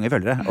ekstremt mange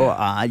følgere, og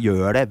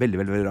gjør det veldig,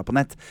 veldig bra på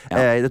nett.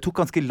 Det tok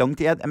ganske lang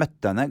tid. Jeg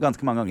møtte henne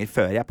ganske mange ganger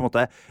før jeg på en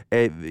måte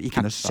gikk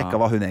inn og sjekket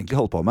hva hun egentlig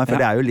holdt på med, for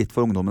det er jo litt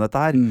for ungdommen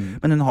dette her.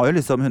 Men hun har jo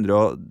liksom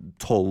 112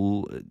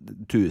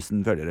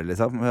 000 følgere,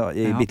 liksom,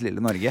 i bitte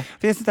lille Norge.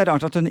 For jeg synes det er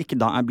rart at hun ikke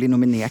da blir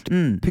nominert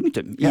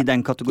punktum i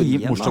den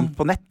kategorien. Morsomt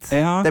på nett. Det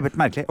er blitt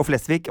merkelig. Og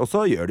Flesvig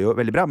også gjør det jo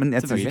veldig bra, men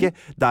jeg synes ikke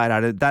der er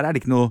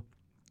det ikke noe.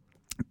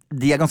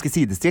 De er ganske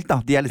sidestilt,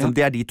 da. De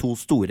er de 2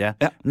 store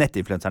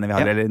nettinfluenserne vi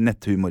har, eller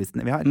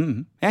netthumoristene vi har.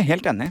 Jeg er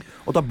helt enig.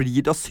 Og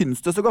da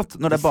syns det så godt,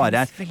 når det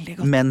bare er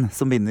menn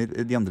som vinner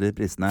de andre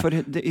prisene. For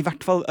i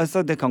hvert fall,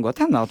 altså, det kan godt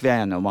hende at vi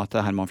er enige om at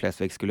Herman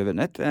Flesvig skulle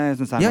vunnet.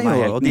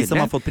 Og de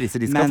som har fått priser,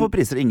 de skal få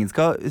priser. Ingen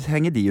skal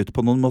henge de ut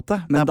på noen måte.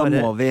 Men da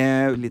må vi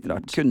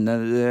kunne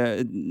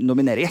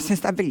nominere. Jeg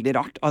synes det er veldig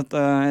rart at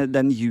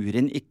den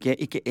juryen,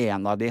 ikke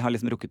en av de har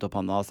liksom rukket opp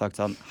hånda og sagt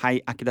sånn,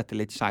 hei, er ikke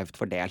dette litt skjevt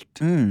fordelt?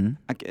 Det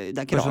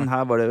er ikke rart.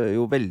 Her var det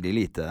jo veldig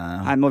lite.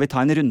 Her må vi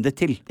ta en runde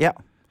til. Ja.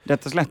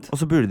 Rett og slett. Og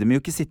så burde de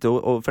jo ikke sitte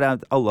for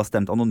alle har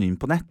stemt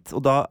anonymt på nett,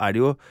 og da er det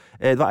jo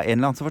det var en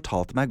eller annen som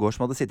fortalte meg i går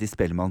som hadde sittet i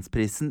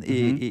Spellemannsprisen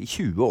i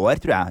 20 år,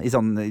 tror jeg,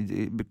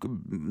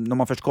 når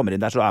man først kommer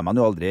inn der så er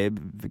man jo aldri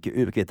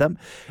kvitt dem,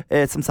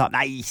 som sa,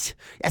 nei,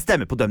 jeg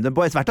stemmer på DumDum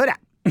Boys hvert år, jeg.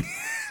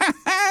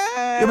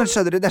 Jo, men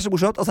skjønner du, det er så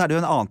morsomt. Og så er det jo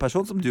en annen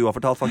person som du har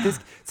fortalt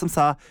faktisk,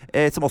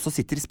 som også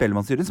sitter i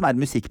Spellemannsjuryen, som er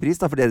en musikkpris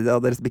da, for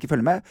dere som ikke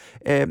følger med,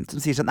 som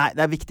sier sånn, nei,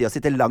 det er viktig å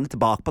sitte langt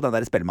bak på den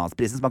der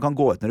Spellemannsprisen, så man kan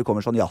gå ut når det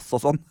kommer sånn jazz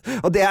og sånn.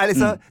 Og det er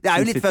liksom, det er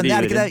jo litt funny,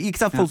 er det ikke det?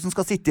 Ikke sant, folk som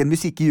skal sitte i en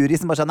musikkjury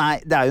som bare sånn, nei,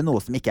 det er jo noe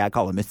som ikke jeg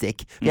kaller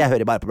musikk. Jeg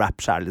hører bare på rap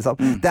selv, liksom.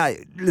 Det er jo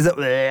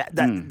et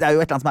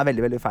eller annet som er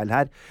veldig, veldig feil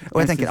her.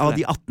 Og jeg tenker, av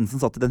de 18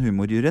 som satt i den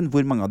humorjuryen,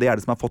 hvor mange av de er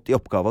det som har fått i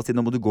oppgave å si,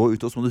 nå må du gå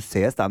ut og så må du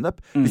se stand-up,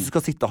 hvis du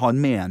skal sitte og ha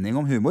en mening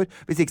om humor.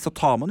 Hvis ikke så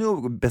tar man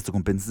jo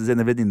bestekompisene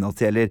sine, venninna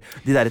si, eller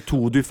de der 2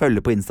 du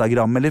følger på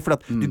Instagram, eller for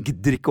at du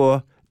gidder ikke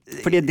å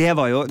Fordi det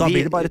var jo, Da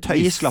blir det bare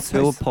vi slapp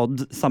jo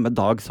podd samme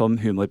dag som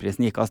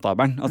humorprisen gikk av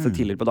stabelen, altså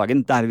tidligere på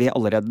dagen, der vi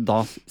allerede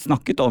da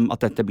snakket om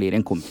at dette blir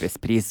en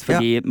kompispris,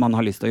 fordi man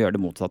har lyst til å gjøre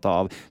det motsatte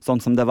av,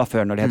 sånn som det var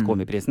før når det het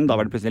komiprisen, da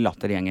var det plutselig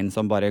lattergjengen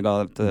som bare ga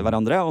til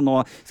hverandre, og nå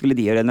skulle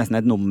de gjøre nesten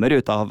et nummer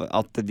ut av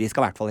at de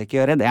skal i hvert fall ikke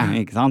gjøre det,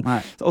 ikke sant?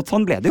 Og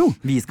sånn ble det jo.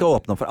 Vi skal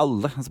åpne opp for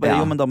alle, så bare,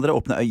 jo, men da må dere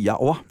åpne øya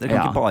også. Dere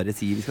kan ikke bare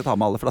si vi skal ta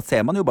med alle, for da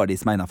ser man jo bare de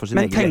som er innenfor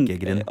sin egen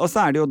lekkegrunn. Og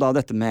så er det jo da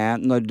dette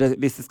med,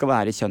 hvis det skal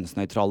være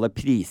kjønnsnøytrale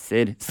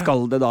priser,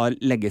 skal det da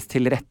legges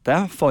til rette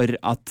for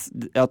at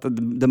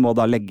det må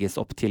da legges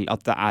opp til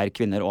at det er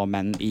kvinner og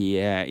menn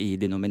i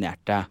de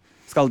nominerte.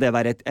 Skal det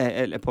være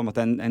på en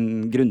måte en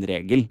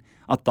grunnregel?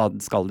 At da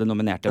skal det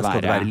nominerte være...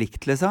 Skal det være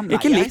likt, liksom?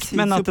 Ikke likt,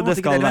 men at det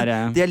skal være...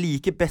 Det jeg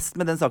liker best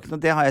med den saken,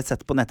 og det har jeg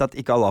sett på nettet,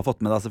 at ikke alle har fått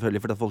med da,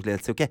 selvfølgelig, for folk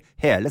leser jo ikke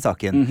hele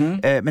saken.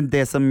 Men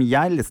det som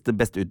jeg leste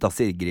best ut av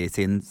Sigrid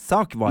sin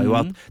sak, var jo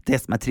at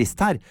det som er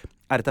trist her,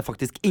 er at det er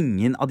faktisk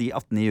ingen av de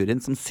 18 i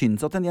juryen som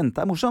syns at en jente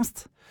er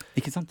morsomst.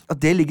 Ikke sant? At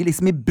det ligger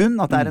liksom i bunn,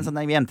 at det er en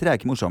sånn, nei, jenter er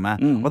ikke morsomme.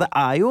 Og det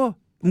er jo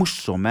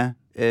morsomme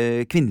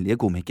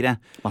kvinnelige komikere.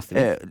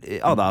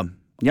 Adam,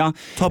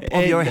 top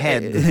of your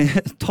head.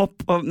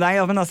 Nei,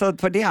 men altså,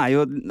 for det er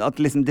jo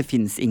at liksom det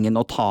finnes ingen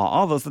å ta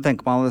av, og så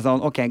tenker man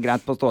sånn, ok,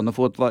 greit, på stående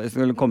fot, hva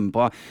skulle komme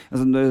på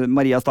altså,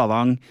 Maria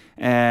Stavang,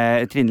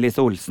 Trine Lise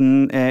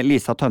Olsen,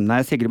 Lisa Tønne,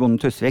 Sigrid Bonde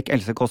Tusvik,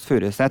 Else Kåss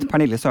Furuseth,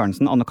 Pernille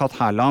Sørensen, Anne-Kat.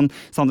 Herland,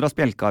 Sandra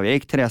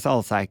Spjelkavik, Therese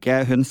Alseike,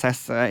 Hun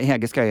Sess,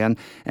 Hege Skøyen,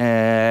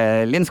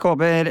 Linn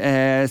Skåber,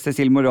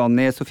 Cecil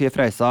Moroni, Sofie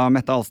Frøysa,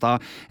 Mette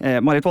Alstad,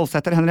 Marit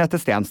Voldsæter,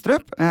 Henriette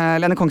Stenstrup,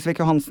 Lene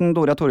Kongsvik Johansen,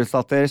 Dora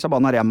Torelsdatter,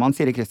 Shabana Rehman,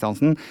 Siri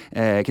Kristiansen,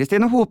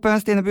 Kristine Hope,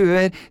 Stine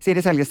Buer,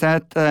 Siri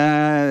Selgeseth,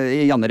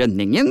 Janne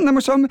Rønningen er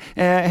morsom,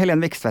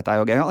 Helene Vikstvedt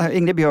er jo gøy,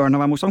 Ingrid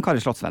Bjørnov er morsom,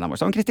 Kari Slottsvenn er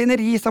morsom, Kristine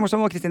Ries er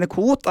morsom, og Kristine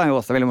Koht er jo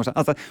også veldig morsom.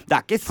 Altså, det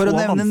er ikke så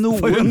vanskelig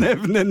for å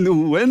nevne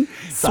noen.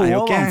 Så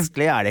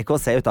vanskelig er det ikke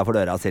å se utenfor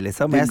døra si,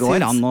 liksom. Det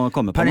går an å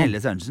komme på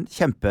Pernille Sørensen,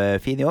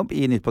 kjempefin jobb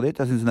i Nytt på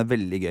Nytt. Jeg synes hun er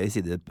veldig gøy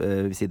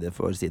side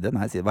for side.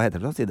 Nei, hva heter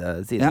det da? Side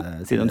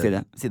om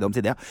side. Side om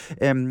side, ja.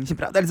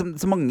 Kjempebra. Det er liksom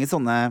så mange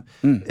sånne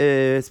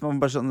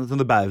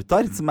sånne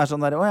bautaer som er sånn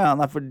der,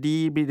 nei, for de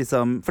blir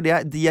liksom, for de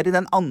er i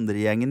den andre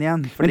gjengen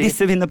igjen. Men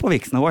disse vinner på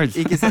Vixen-awards.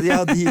 Ikke sant?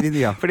 Ja, de vinner,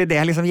 ja. Fordi det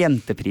er liksom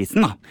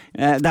jenteprisen, da.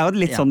 Det er jo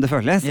litt sånn det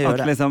føles.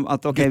 At liksom,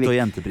 at ok, Gutt- og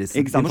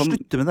jenteprisen. Vi må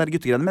slutte med det der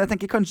guttegreiene, men jeg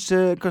tenker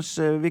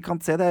kanskje vi kan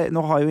se det.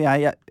 Nå har jo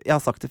jeg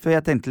har sagt det før,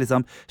 jeg tenkte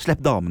liksom,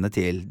 slipp damene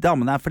til.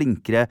 Damene er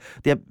flinkere,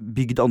 de er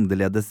bygd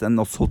annerledes enn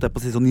oss, holdt jeg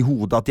på å si sånn i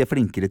hodet, at de er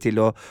flinkere til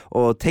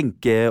å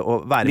tenke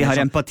og være de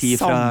har empati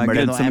fra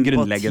som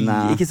grunnleggende.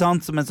 Ikke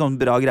sant? Som en sånn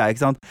bra greie,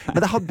 ikke sant?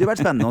 Men det hadde jo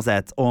vært spennende å se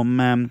om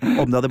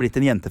det hadde blitt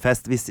en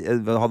jentefest, hvis det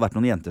hadde vært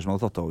noen jenter som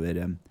hadde tatt over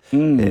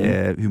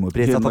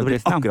humorpris, at det hadde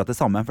blitt akkurat det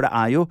samme, for det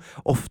er jo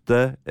ofte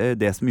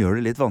det som gjør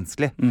det litt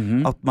vanskelig.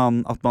 At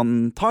man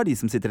tar de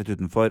som sitter rett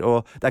utenfor, og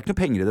det er ikke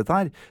noe penger i dette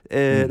her.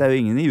 Det er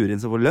jo ingen i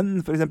juryen som får lønn,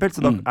 for eksempel,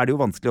 så da er det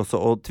jo vanskelig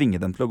også å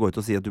tvinge dem til å gå ut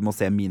og si at du må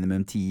se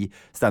minimum 10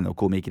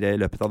 stand-up-komikere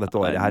i løpet av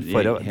dette året her.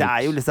 Det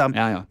er jo liksom,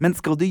 men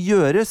skal det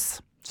gjøres,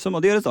 så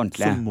må det gjøres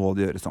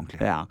ordentlig.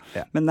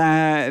 Ja. Men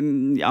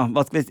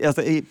hva skal vi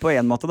altså, på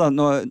en måte da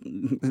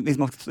hvis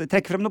man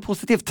trekker frem noe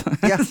positivt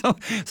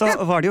så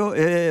var det jo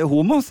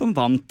Homo som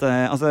vant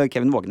altså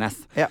Kevin Vågenes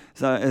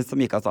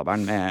som gikk av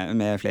stabelen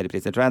med flere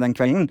priser, tror jeg, den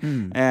kvelden.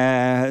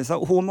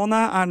 Så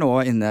homoene er nå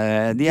inne,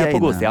 de er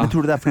på godsida. Men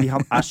tror du det er fordi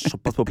han er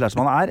såpass populær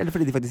som han er, eller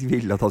fordi de faktisk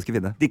ville at han skulle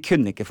vinne? De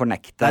kunne ikke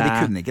fornekte. Nei,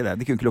 de kunne ikke det.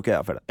 De kunne ikke lukke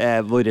øya for det.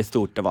 Hvor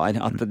stort det var,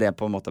 at det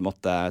på en måte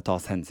måtte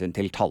tas hensyn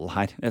til tall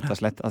her, rett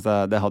og slett.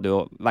 Altså, det hadde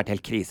jo vært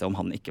helt krise om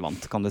han ikke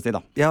vant, kan du si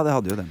da. Ja, det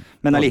hadde jo det.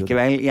 Men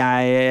allikevel,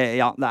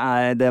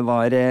 det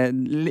var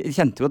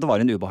kjente jo at det var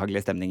en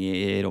ubehagelig stemning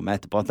i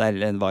rommet etterpå, at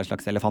det var en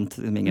slags elefant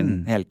som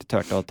ingen helt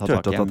tørte å ta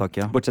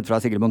tak i. Bortsett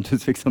fra Sigrid Bonde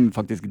Tusvik som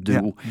faktisk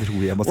dro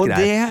hjem og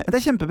skrev. Det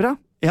er kjempebra.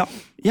 Hun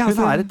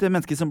så, er et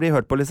menneske som blir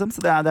hørt på, liksom,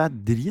 så det er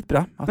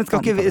dritbra. Men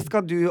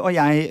skal du og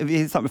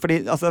jeg fordi,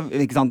 altså,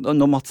 ikke sant,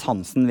 når Mats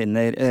Hansen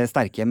vinner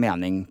Sterke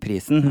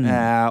Mening-prisen,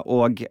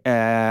 og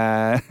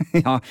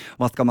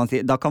hva skal man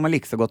si, da kan man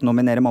like så godt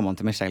nominere mammaen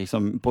til Michelle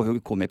som på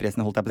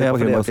komiprisen, holdt jeg på. Ja,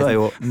 for det også er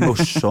jo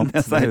morsomt,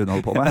 det hun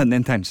holder på med.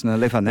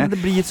 Unintentionally funny. Men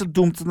det blir så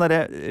dumt sånn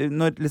derre,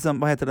 når liksom,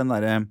 hva heter den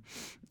derre,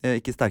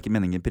 ikke Sterke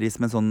Meninger-pris,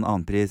 men sånn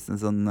annen pris, en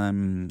sånn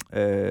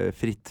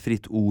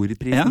fritt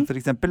ord-prisen, for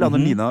eksempel. Da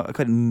når Nina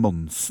Karin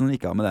Monsen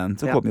gikk av med den,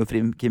 så kom jo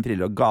Kim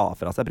Friele og ga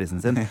fra seg prisen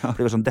sin. For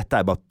det var sånn,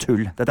 dette er bare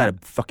tull. Dette er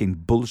fucking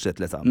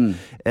bullshit, liksom.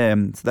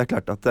 Så det er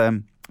klart at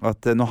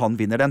når han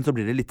vinner den, så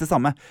blir det litt det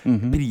samme.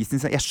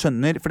 Prisen, jeg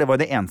skjønner, for det var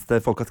jo det eneste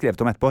folk har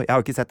skrevet om etterpå. Jeg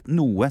har jo ikke sett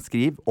noe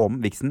skriv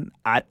om Vixen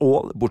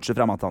bortsett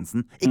fra Matt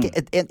Hansen. Ikke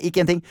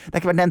en ting. Det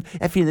er ikke vært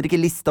jeg finner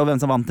ikke lista over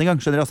hvem som vant en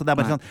gang, skjønner du? Altså, det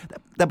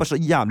er bare så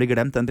jævlig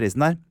glemt den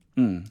prisen der.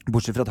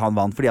 Bortsett fra at han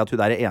vant, fordi at hun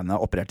der ene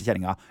opererte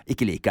kjerringa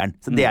ikke liker han.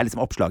 Så det er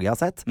liksom oppslaget jeg har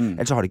sett.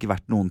 Ellers så har det ikke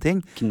vært noen ting.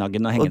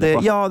 Knaggen å henge det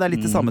på. Ja, det er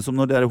litt det samme som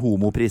når det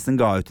homoprisen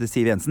ga ut til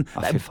Siv Jensen.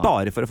 Det er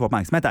bare for å få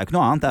oppmerksomhet. Det er jo ikke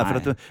noe annet. Det er for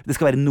at det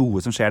skal være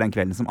noe som skjer den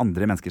kvelden som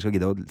andre mennesker skal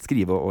gidde å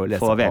skrive og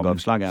lese om. Få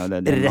VG-oppslag er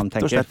jo det man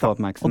tenker. Slett, få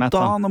oppmerksomhet. Og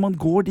da, når man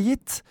går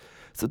dit,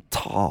 så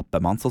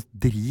taper man så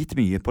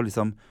dritmye på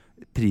liksom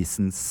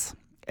prisens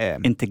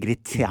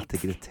integritet.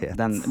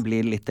 Den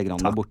blir litt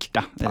grann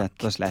borte,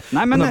 rett og slett.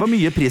 Nei, men det var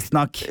mye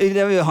prissnakk.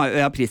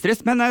 Ja,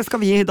 prisrist. Men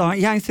skal vi da,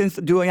 jeg synes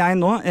du og jeg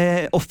nå,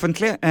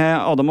 offentlig,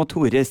 Adam og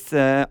Tores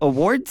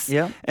Awards,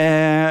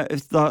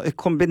 da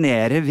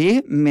kombinerer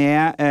vi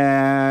med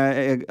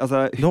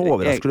altså, nå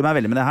overrasker du meg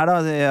veldig med det her da.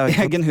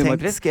 Egen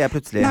humorpris. Skal jeg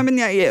plutselig... Nei, men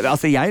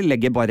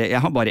jeg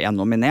har bare en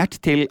nominert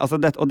til,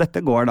 altså, og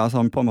dette går da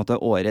som på en måte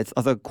årets,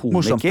 altså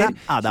komiker,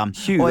 Adam.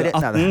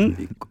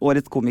 2018,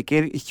 årets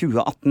komiker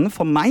 2018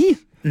 for meg,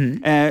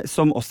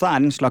 som også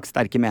er en slags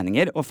sterke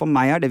meninger, og for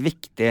meg er det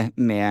viktig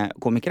med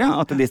komikere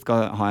at de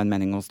skal ha en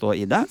mening å stå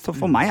i det, så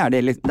for meg er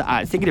det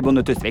er Sigrid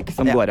Bonde Tusvik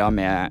som går av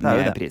med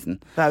prisen.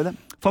 Det er jo det.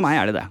 For meg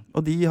er det det.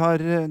 Og de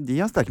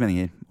har sterke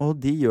meninger, og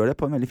de gjør det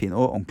på en veldig fin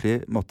og ordentlig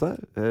måte,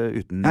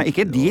 uten... Ja,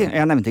 ikke de,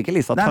 jeg nevnte ikke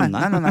Lisa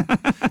Tønne. Nei.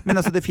 Men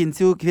altså, det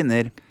finnes jo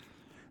kvinner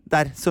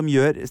der som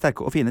gjør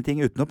sterke og fine ting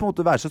uten å på en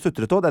måte være så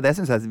sutrete. Det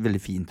synes jeg er veldig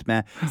fint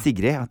med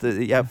Sigrid. At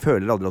jeg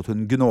føler aldri at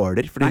hun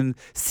gnåler, fordi hun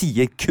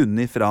sier kun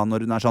ifra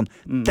når hun er sånn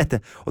dette.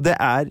 Og det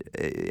er,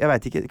 jeg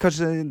vet ikke,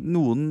 kanskje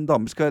noen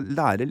damer skal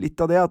lære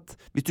litt av det, at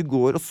hvis du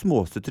går og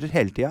småsutrer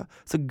hele tiden,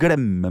 så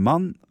glemmer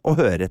man å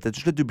høre etter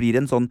til slutt. Du blir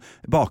en sånn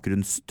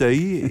bakgrunnsstøy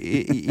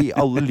i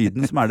alle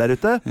lyden som er der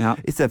ute.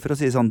 I stedet for å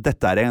si sånn,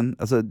 dette er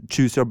altså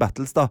choose your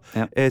battles da,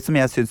 som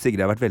jeg synes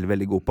Sigrid har vært veldig,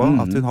 veldig god på.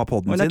 At hun har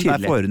podden sin,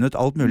 der får hun ut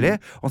alt mulig,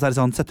 og så er det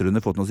sånn, setter hun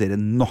i foten og sier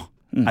nå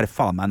er det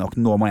faen meg nok,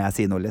 nå må jeg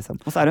si noe liksom.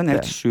 Og så er hun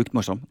helt sjukt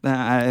morsom. Det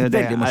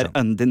er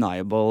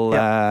undeniable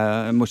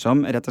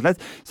morsom, rett og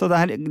slett. Så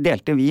der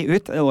delte vi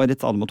ut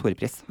årets Adam og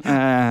Tore-pris.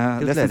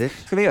 Det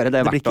skal vi gjøre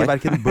det hvert år. Det blir ikke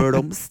hverken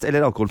blomst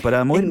eller alkohol på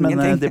deg, mor,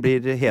 men det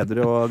blir heder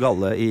og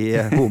galle i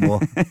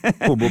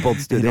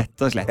homopodstudio.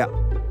 Rett og slett.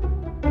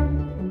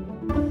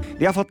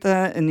 Vi har fått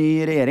en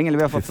ny regjering,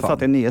 eller vi har fått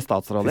satt inn nye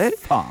statsråder.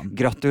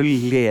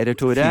 Gratulerer,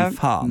 Tore,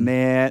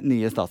 med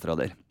nye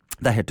statsråder.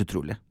 Det er helt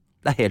utrolig.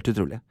 Det er helt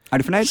utrolig. Er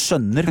du fornøyd?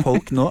 Skjønner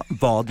folk nå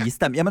hva de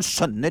stemmer? Ja, men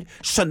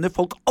skjønner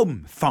folk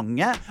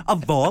omfanget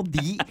av hva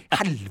de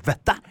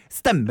helvete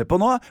stemmer på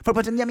nå? Folk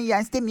bare sånn, ja, men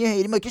jeg stemmer jo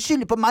Høyre, må ikke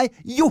skylde på meg.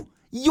 Jo!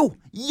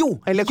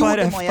 Eller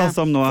KrF da,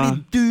 som nå...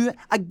 Fordi du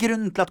er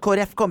grunnen til at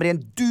KrF kommer inn.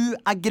 Du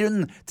er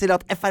grunnen til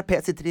at FrP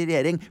sitter i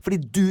regjering. Fordi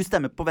du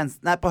stemmer på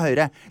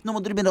Høyre. Nå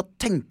må dere begynne å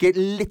tenke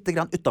litt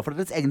grann utenfor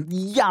deres egen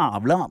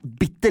jævla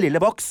bitte lille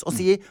boks og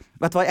si,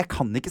 vet du hva, jeg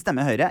kan ikke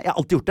stemme Høyre. Jeg har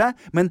alltid gjort det.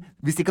 Men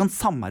hvis de kan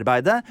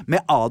samarbeide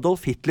med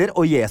Adolf Hitler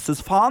og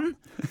Jesus-faen,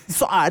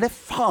 så er det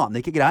faen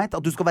ikke greit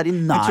at du skal være i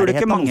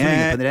nærheten av noen som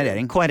ligger på en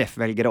regjering.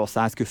 KrF-velgere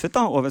også er skuffet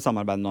da, over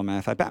samarbeidet nå med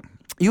FrP?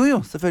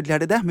 Jo, selvfølgelig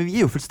er det det, men vi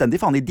er jo fullstendig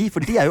faen i de,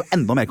 for de er jo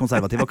enda mer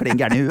konservative og klin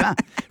gærne i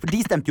huet. For de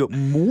stemte jo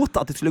mot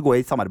at de skulle gå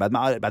i samarbeid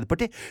med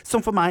Arbeiderpartiet,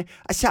 som for meg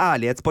er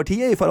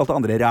kjærlighetspartiet i forhold til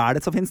andre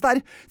rælet som finnes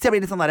der. Så jeg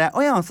blir litt sånn der,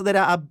 åja, så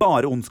dere er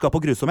bare ondskap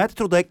og grusomhet.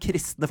 Jeg trodde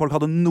kristne folk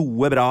hadde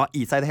noe bra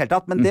i seg i det hele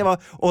tatt, men det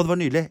var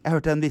nydelig. Jeg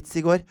hørte en vits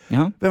i går.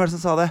 Ja. Hvem var det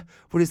som sa det?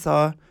 Hvor de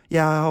sa,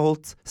 jeg har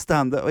holdt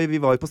stand-up, og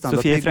vi var jo på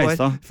stand-up i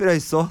går.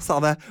 Frøysaa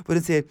sa det,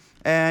 hvor hun sier,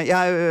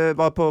 jeg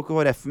var på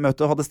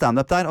KrF-møte og hadde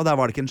stand-up der, og der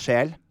var det ikke en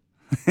sjel.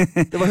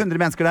 Det var 100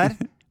 mennesker der,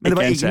 men det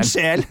var ingen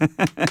sjel.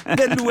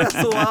 Det lo jeg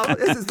så av.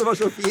 Jeg synes det var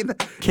så fin.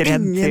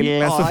 Kred til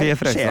Sofie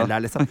Frøysaa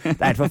der, liksom. Det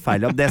er helt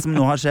forferdelig. Det som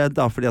nå har skjedd,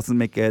 da, for dere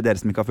som ikke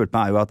har fulgt med,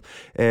 er jo at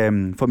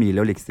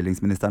familie- og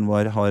likestillingsministeren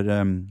vår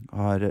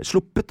har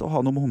sluppet å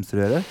ha noe med homser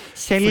å gjøre.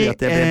 Fordi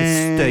at det ble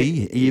støy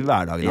i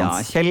hverdagen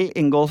hans. Ja, Kjell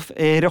Ingolf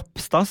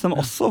Ropstad, som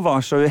også var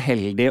så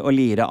uheldig å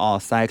lire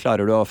av seg,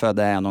 klarer du å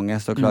føde en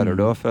unge, så klarer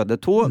du å føde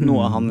to.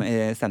 Noe han i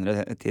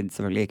senere tid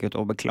selvfølgelig gikk ut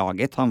og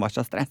beklaget. Han var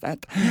så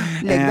stresset.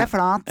 Legg deg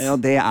flat.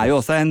 Og det er jo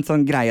også en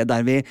sånn greie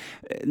der vi,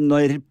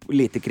 når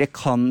politikere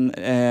kan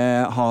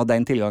ha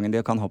den tilgangen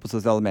de kan ha på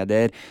sosiale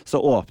medier,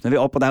 så åpner vi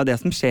opp, og det er jo det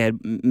som skjer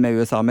med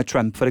USA, med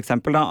Trump for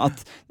eksempel, da,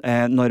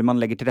 at når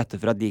man legger til rette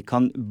for at de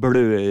kan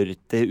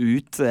blørte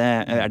ut,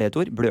 er det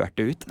et ord?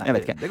 Blørte ut? Jeg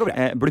vet ikke. Det går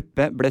bra.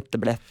 Bluppe,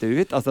 blette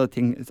ut, altså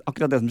ting,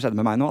 akkurat det som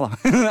skjedde med meg nå da.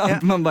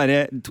 At man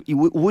bare,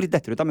 ord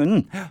detter ut av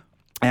munnen.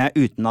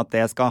 Uten at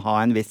det skal ha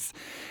en viss,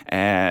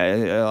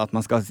 at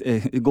man skal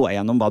gå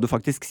igjennom hva du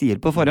faktisk sier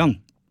på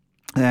forhånd.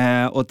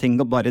 Og ting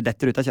bare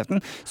detter ut av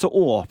kjeften, så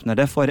åpner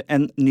det for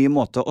en ny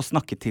måte å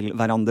snakke til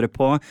hverandre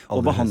på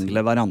og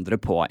behandle hverandre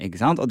på, ikke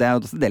sant? Og det er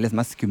jo også det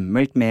som er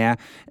skummelt med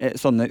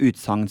sånne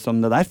utsagn som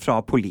det der fra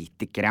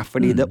politikere,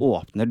 fordi det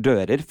åpner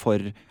dører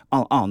for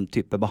annen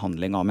type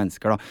behandling av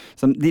mennesker, da.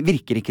 Som, de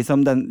virker ikke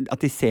som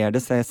at de ser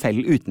det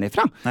selv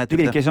utenifra. Nei, Det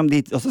virker som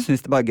de også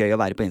synes det bare er gøy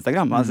å være på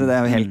Instagram. Altså, det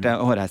er jo helt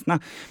hårreisende.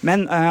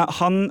 Men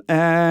han,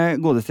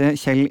 godeste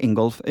Kjell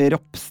Ingolf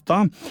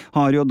Ropstad,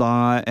 har jo da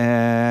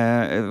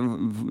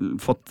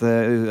fått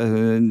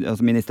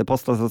altså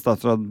ministerpost, altså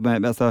statsråd,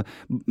 altså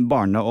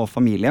barne- og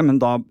familie, men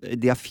da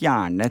de har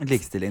fjernet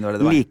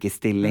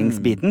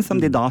likestillingsbiten, som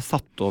de da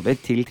satt over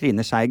til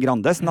Trine Skei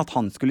Grande, sånn at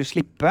han skulle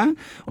slippe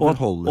å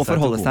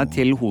forholde seg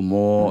til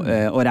homo-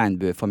 og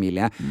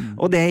regnbuefamilie.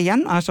 Og det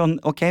igjen er sånn,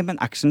 ok, men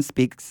action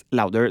speaks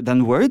louder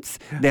than words.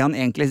 Det som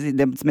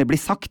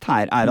blir sagt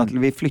her, er at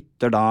vi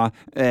flytter da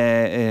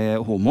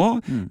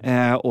homo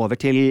over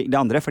til det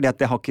andre, fordi at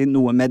det har ikke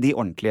noe med de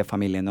ordentlige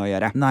familiene å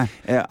gjøre. Nei,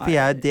 for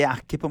det er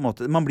ikke på en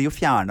måte, man blir jo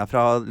fjernet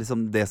fra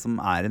liksom det som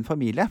er en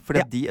familie, fordi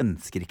at de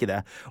ønsker ikke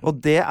det. Og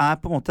det er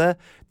på en måte,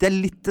 det er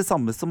litt det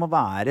samme som å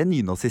være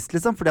nynazist,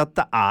 liksom, fordi at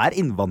det er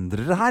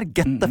innvandrere her.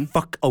 Get the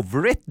fuck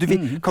over it! Du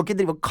kan ikke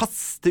drive og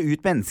kaste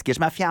ut mennesker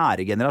som er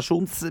fjerde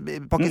generasjons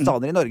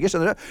pakistanere i Norge,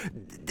 skjønner du?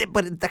 Det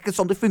er ikke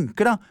sånn det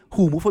funker, da.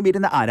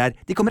 Homofamiliene er her.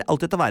 De kommer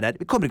alltid til å være her.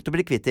 Vi kommer ikke til å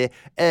bli kvitt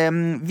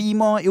vi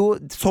må jo,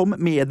 som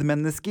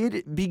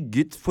medmennesker,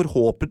 bygget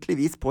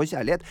forhåpentligvis på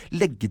kjærlighet,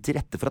 legge til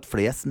rette for at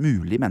flest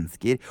mulig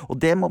mennesker, og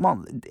det må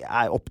man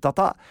er opptatt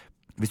av.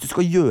 Hvis du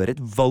skal gjøre et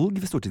valg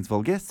ved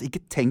stortingsvalget, så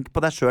ikke tenk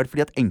på deg selv,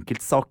 fordi at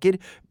enkeltsaker,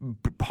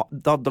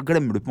 da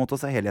glemmer du på en måte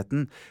å se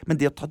helheten. Men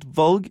det å ta et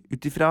valg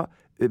utifra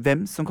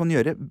hvem som kan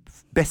gjøre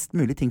best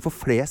mulig ting for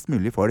flest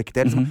mulig folk,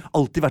 det har liksom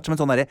alltid vært som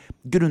en sånn der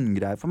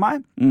grunngreie for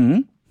meg.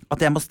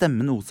 At jeg må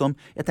stemme noe som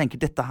jeg tenker,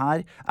 dette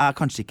her er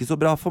kanskje ikke så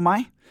bra for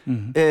meg.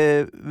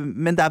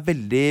 Men det er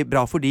veldig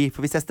bra for de,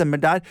 for hvis jeg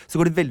stemmer der, så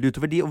går det veldig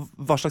utover de, og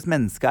hva slags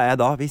menneske er jeg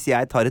da hvis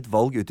jeg tar et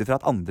valg utifra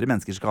at andre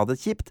mennesker skal ha det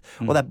kjipt,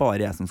 og det er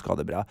bare jeg som skal ha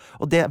det bra.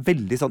 Og det er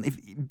veldig sånn,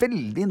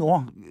 veldig nå,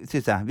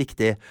 synes jeg,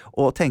 viktig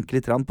å tenke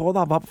litt på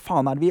da, hva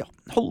faen er det vi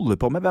holder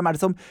på med, hvem er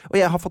det som,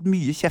 og jeg har fått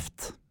mye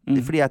kjeft,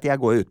 fordi at jeg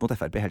går jo ut mot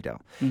FRP hele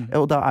tiden.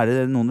 Og da er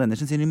det noen venner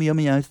som sier mye om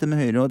jeg stemmer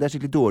høyre, og det er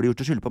skikkelig dårlig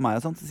gjort å skylde på meg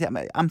og sånt. Så sier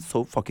jeg, I'm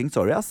so fucking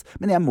sorry, ass.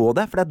 Men jeg må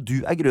det, for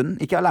du er grunnen,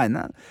 ikke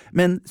alene.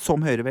 Men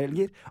som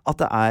høyrevelger, at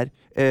det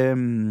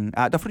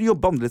da får du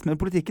jobbe annerledes med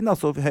politikken, da,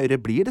 så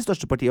Høyre blir det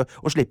største partiet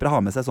og slipper å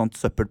ha med seg sånt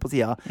søppel på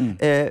siden.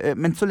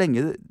 Men så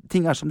lenge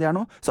ting er som de er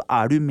nå, så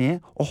er du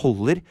med og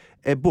holder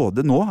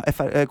både nå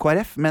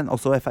KrF, men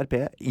også FRP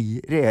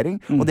i regjering,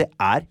 og det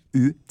er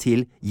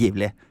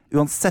utilgivelig.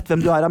 Uansett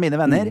hvem du er av mine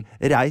venner,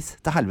 reis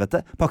til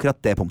helvete på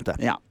akkurat det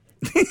punktet. Ja.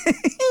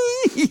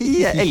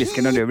 Jeg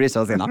elsker når du blir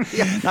så sinna.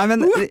 Nei,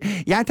 men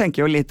jeg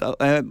tenker jo litt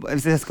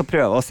hvis jeg skal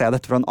prøve å se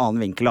dette fra en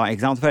annen vinkel da,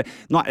 ikke sant? For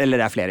eller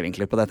det er flere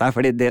vinkler på dette her,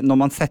 fordi når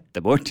man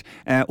setter bort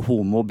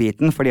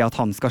homobiten fordi at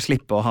han skal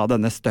slippe å ha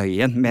denne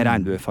støyen med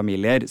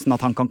regnbuefamilier, sånn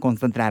at han kan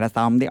konsentrere seg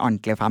om de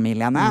ordentlige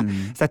familiene,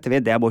 setter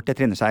vi det bort til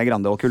Trine Skei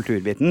Grande og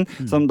kulturbiten,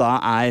 som da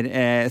er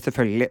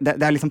selvfølgelig, det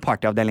er liksom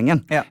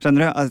partyavdelingen,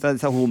 skjønner du?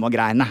 Altså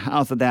homogreiene,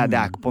 altså det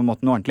er ikke på en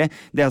måte noe ordentlig.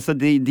 Det altså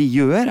de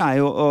gjør er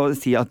jo å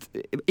si at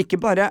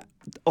ikke bare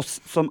oss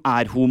som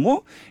er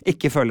homo,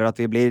 ikke føler at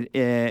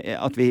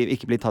vi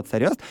ikke blir tatt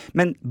seriøst,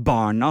 men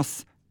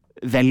barnas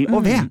vel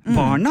og ved.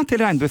 Barna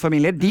til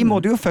regnbuefamilier, de må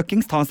du jo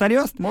fuckings ta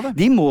seriøst.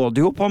 De må du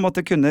jo på en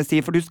måte kunne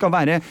si, for du skal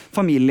være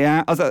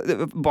familie, altså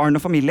barn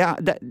og familie,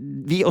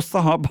 vi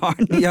også har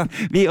barn.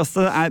 Vi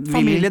også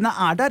familiene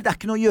er der, det er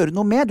ikke noe å gjøre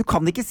noe med. Du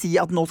kan ikke si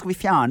at nå skal vi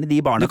fjerne de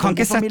barna. Du kan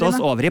ikke sette oss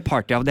over i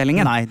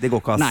partyavdelingen. Nei, det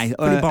går ikke, ass.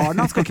 Fordi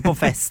barna skal ikke på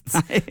fest.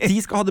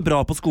 De skal ha det bra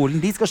på skolen.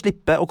 De skal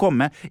slippe å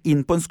komme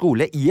inn på en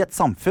skole i et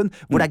samfunn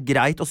hvor det er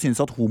greit å synes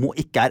at homo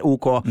ikke er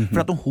ok.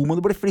 For at om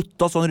homoene blir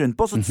flyttet sånn rundt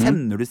på, så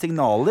sender du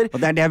signaler. Og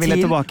det er det jeg vil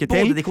tilbake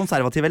til. Både de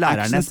konservative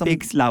lærerne Action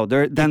speaks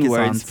louder than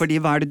words. Fordi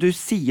hva er det du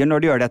sier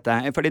når du gjør dette?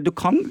 Fordi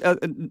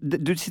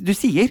du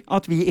sier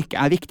at vi ikke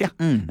er viktige.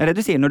 Det er det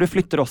du sier når du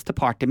flytter oss til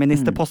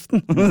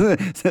partyministerposten.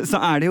 Så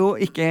er det jo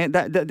ikke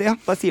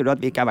da sier du at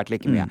vi ikke er verdt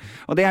like mye.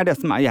 Og det er det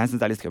som jeg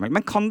synes er litt skummelt.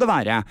 Men kan det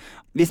være,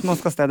 hvis man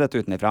skal se dette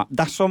utenifra,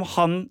 dersom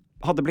han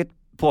hadde blitt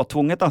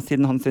påtvunget da,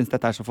 siden han synes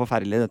dette er så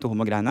forferdelig, dette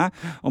homogreiene,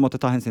 og måtte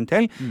ta hensyn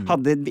til,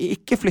 hadde vi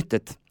ikke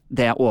flyttet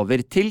det over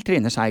til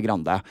Trine Skei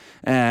Grande,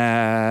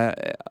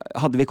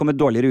 hadde vi kommet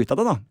dårligere ut av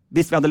det da,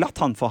 hvis vi hadde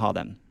latt han få ha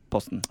den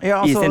posten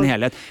i sin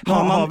helhet.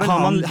 Har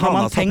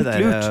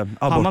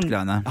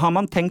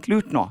man tenkt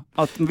lurt nå?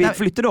 At vi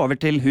flytter det over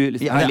til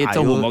litt så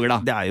homoger da?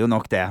 Det er jo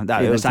nok det.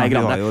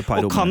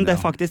 Og kan det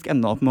faktisk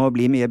ende opp med å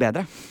bli mye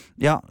bedre?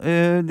 Ja,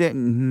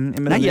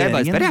 nei, jeg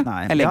bare spør,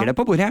 jeg legger det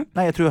på bordet.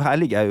 Nei, jeg tror her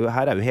er jo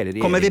hele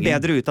regjeringen. Kommer vi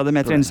bedre ut av det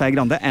med Trine Skei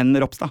Grande enn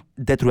Ropstad?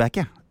 Det tror jeg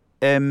ikke.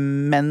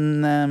 Men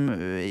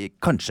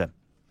kanskje.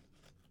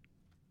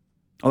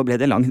 Og ble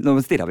det langt, nå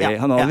stirrer vi,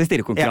 nå har vi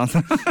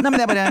stirrekonkurranse. Nei,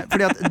 men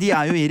fordi at de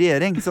er jo i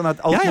regjering, sånn at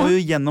alt må jo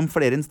gjennom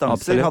flere instanser.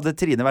 Absolutt. Hadde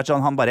Trine vært sånn,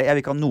 han bare, jeg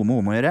vil ikke ha noe med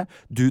homo å gjøre,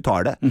 du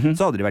tar det,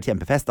 så hadde det vært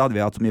kjempefest, da hadde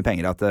vi hatt så mye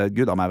penger at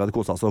Gud av meg, vi hadde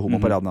koset oss, og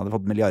homoparaden hadde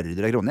fått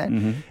milliarder av kroner.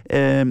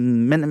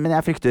 Men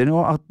jeg frykter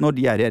nå at når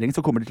de er i regjering,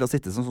 så kommer de til å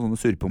sitte som sånne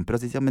surpumper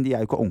og si, ja, men de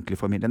er jo ikke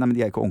ordentlige familie, nei, men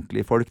de er ikke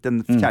ordentlige folk, den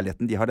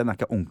kjærligheten de har, den er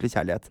ikke ordentlig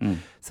kjærlighet.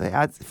 Så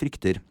jeg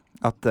frykter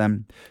at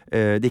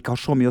det ikke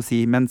har så mye å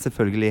si, men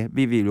selvfølgelig,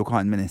 vi vil jo ikke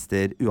ha en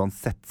minister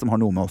uansett som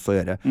har noe med oss å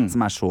gjøre,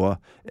 som så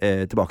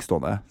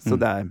tilbakestående. Så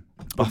det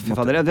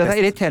det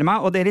irriterer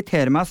meg, og det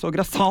irriterer meg så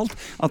grassat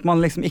at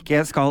man liksom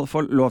ikke skal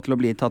få lov til å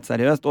bli tatt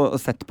seriøst og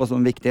sett på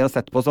som viktig, og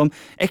sett på som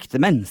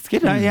ekte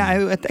mennesker. Jeg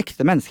jo et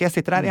ekte menneske. Jeg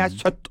sitter her, jeg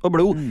kjøtt og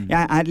blod.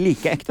 Jeg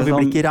like ekte som... Og vi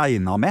blir ikke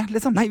regnet med,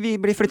 liksom? Nei, vi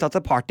blir flyttet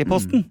til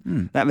partyposten.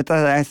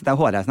 Det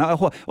hårreisende.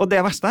 Og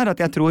det verste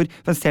at jeg tror,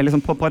 for jeg ser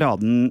liksom på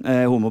paraden,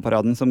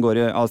 homoparaden som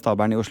går av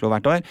Stabelen i Oslo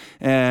hvert år,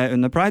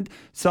 under Pride,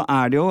 så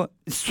det jo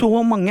så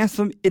mange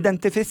som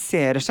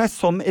identifiserer seg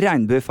som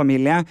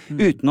regnbuefamilie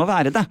uten å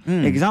være det,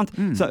 ikke sant?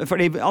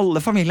 Fordi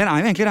alle familier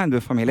jo egentlig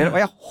regnbuefamilier, og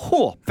jeg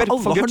håper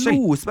for Guds skyld. Alle har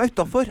noe som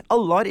utenfor.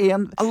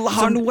 Alle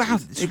har noe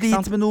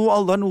sliter med noe,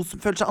 alle har noe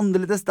som føler seg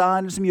annerledes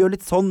der, eller som gjør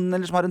litt sånn,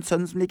 eller som har en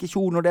sønn som liker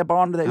kjole når det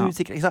barn, det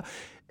usikker, ikke sant?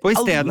 Og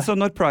i stedet så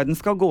når Priden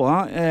skal gå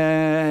av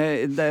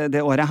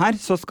det året her,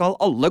 så skal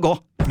alle gå.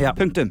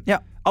 Punktum.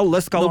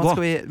 Alle skal gå.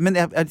 Men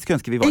jeg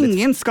skulle ønske vi var litt...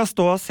 Ingen skal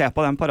stå og se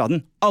på den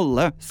paraden.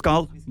 Alle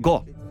skal gå.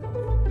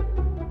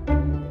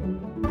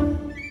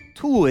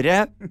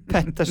 Tore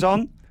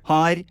Petterson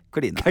har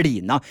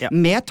klina.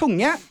 Med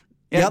tunge.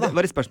 Det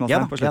var et spørsmål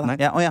på slutten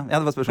her. Ja,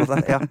 det var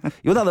spørsmål.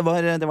 Jo da, det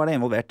var det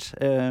involvert.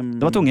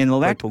 Det var tunge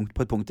involvert?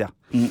 På et punkt, ja.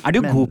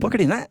 Du god på å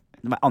kline?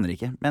 Jeg aner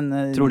ikke, men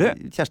tror du?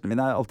 Kjæresten min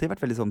har alltid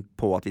vært veldig sånn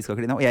på at vi skal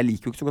kline, og jeg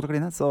liker jo ikke så godt å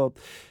kline, så...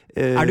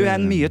 du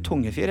en mye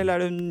tungefyr,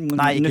 eller du nussefyr?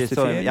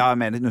 Nei, jeg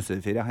mer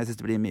nussefyr, ja. Jeg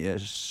synes det blir mye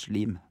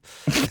slim.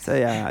 Så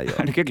jeg...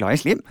 du ikke glad i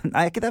slim?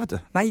 Nei, jeg ikke det, vet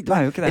du. Nei, du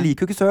jo ikke det. Jeg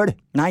liker jo ikke søl.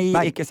 Nei,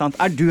 ikke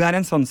sant. Du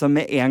en sånn som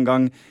med en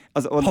gang...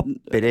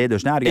 hopper i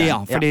dusjen,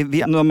 Ja,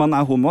 fordi når man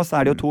homo,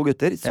 så det jo to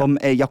gutter som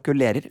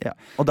ejakulerer.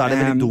 Og da det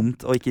veldig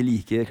dumt å ikke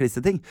like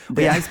klisteting.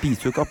 Og jeg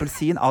spiser jo ikke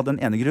appelsin av den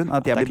ene grunn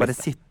at jeg blir bare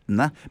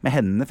sittende med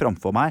hendene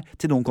framfor meg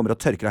til noen kommer og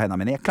tørker av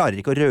hendene mine. Jeg klarer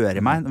ikke å røre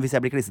meg hvis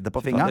jeg blir klistete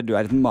på fingra. Du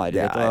et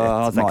mareritt å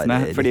ha sex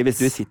med. Fordi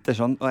hvis du sitter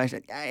sånn og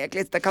jeg er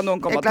klistret, kan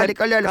noen komme og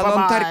tørke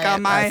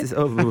av meg? Jeg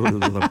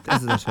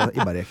synes det så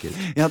innmari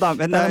ekkelt. Ja da,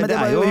 men det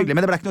var jo hyggelig.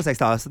 Men det ble ikke noe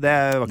sex da, så det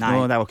var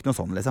ikke noe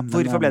sånn, liksom.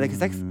 Hvorfor ble det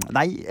ikke sex?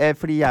 Nei,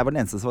 fordi jeg var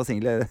den eneste som var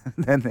single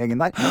den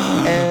gjengen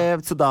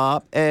der. Så da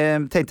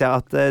tenkte jeg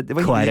at det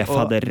var hyggelig. KrF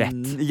hadde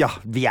rett. Ja,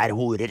 vi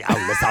horer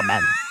alle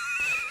sammen.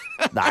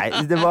 Nei,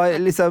 det var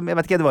liksom, jeg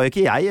vet ikke, det var jo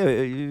ikke jeg,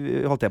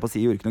 holdt jeg på å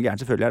si, gjorde ikke noe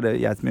gærent, selvfølgelig det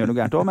jeg som gjør noe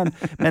gærent også,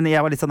 men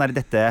jeg var litt sånn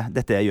der,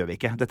 dette gjør vi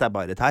ikke, dette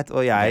bare teit,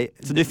 og jeg...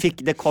 Så du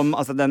fikk, det kom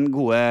altså den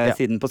gode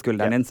siden på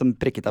skulderen din som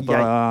prikket deg på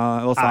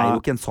og sa... Jeg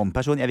jo ikke en sånn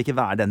person, jeg vil ikke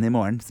være den i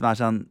morgen, som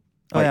sånn,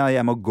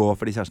 jeg må gå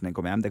fordi kjæresten din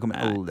kommer hjem. Det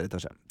kommer aldri til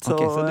å skje. Så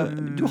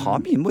du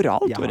har mye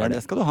moral, Tore. Det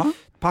skal du ha.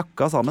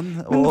 Pakka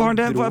sammen. Men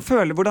hvordan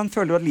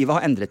føler du at livet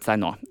har endret seg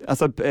nå?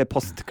 Altså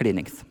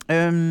post-klinings.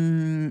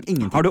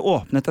 Ingenting. Har du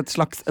åpnet et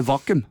slags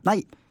vakuum?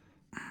 Nei.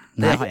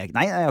 Det har jeg ikke.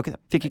 Nei, jeg har ikke det.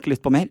 Fikk ikke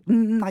lyst på mer?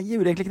 Nei, jeg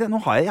gjorde egentlig ikke det.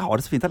 Nå har jeg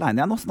det så fint alene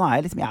igjen. Nå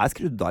jeg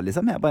skrudd av,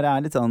 liksom. Jeg bare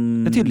litt sånn...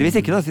 Men tydeligvis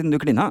ikke da, siden du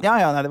klina. Ja,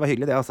 nei, det var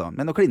hyggelig det, altså.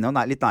 Men å kline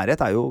og litt nærhet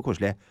jo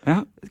koselig. Ja.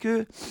 Vet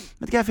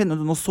ikke, jeg finner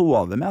noe å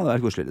sove med,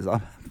 det koselig,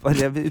 liksom.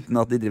 Bare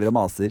uten at de driver og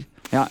maser.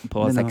 Ja,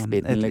 på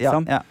sexbiten,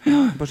 liksom. Ja.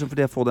 Bare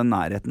fordi å få den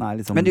nærheten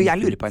liksom... Men du,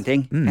 jeg lurer på en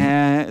ting.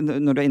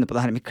 Når du inne på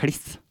det her med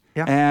kliss.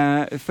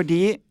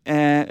 Fordi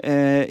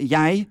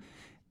jeg...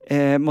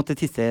 måtte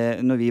tisse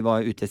når vi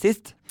var ute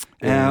sist.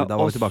 Da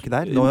var vi tilbake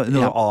der.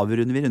 Nå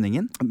avrunder vi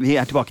rundingen. Vi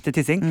tilbake til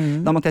tissing.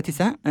 Da måtte jeg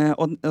tisse,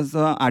 og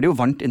så det jo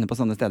varmt inne på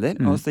sånne steder.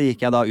 Og så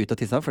gikk jeg da ut og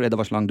tissa, fordi det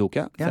var så lang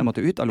doke. Så jeg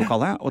måtte ut av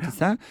lokalet og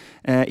tisse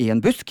i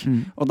en busk.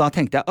 Og da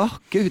tenkte jeg,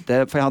 gud,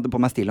 for jeg hadde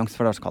på meg stillongs,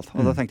 for det var så kaldt.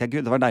 Og da tenkte jeg,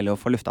 gud, det var deilig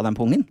å få lufta den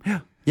pungen.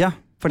 Ja.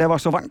 For det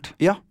var så varmt.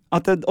 Ja.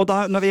 Og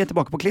da, når vi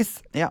tilbake på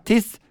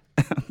tiss,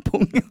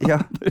 pung.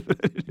 Ja.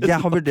 Jeg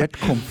har vurdert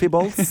comfy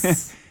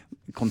balls.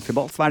 Comfy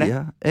balls, hva det?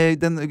 Ja.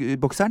 Den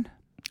bokseren.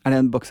 Det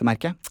en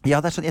boksemerke? Ja,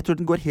 det sånn, jeg tror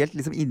den går helt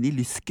liksom inn i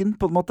lysken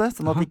på en måte,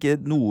 sånn at ikke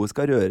noe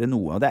skal røre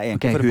noe. Og det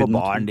egentlig for å få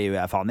barn, det gjør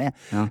jeg faen i.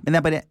 Ja.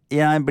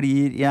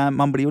 Men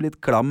man blir jo litt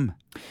klam.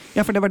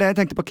 Ja, for det var det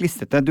jeg tenkte på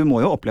klistete. Du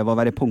må jo oppleve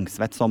å være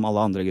pungsvett som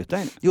alle andre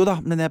gutter. Jo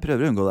da, men jeg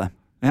prøver å unngå det.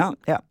 Ja.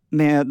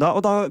 Og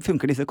da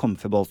funker disse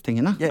comfy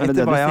balls-tingene. Ja,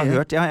 etter hva jeg har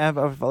hørt.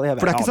 For det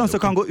er ikke sånn som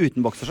kan gå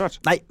uten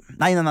boksershorts? Nei.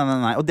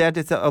 Og det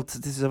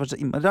synes jeg var så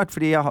innmari rart,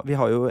 fordi vi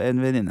har jo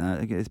en venninne,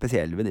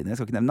 spesiell venninne, jeg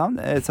skal ikke nevne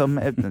navn,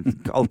 som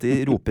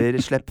alltid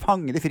roper 'slepp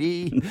fangene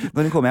fri'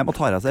 når hun kommer hjem og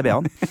tar av seg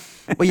BH-en.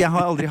 Og jeg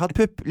har aldri hatt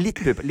pupp.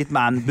 Litt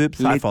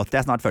man-boobs har jeg fått.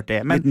 Jeg snart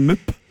 40. Litt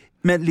mupp?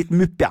 Men litt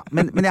mupp, ja.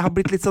 Men jeg har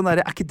blitt litt sånn der,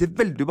 ikke det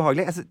veldig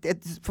ubehagelig?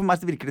 For meg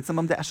så virker det som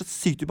om det så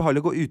sykt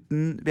ubehagelig å gå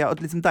uten. Det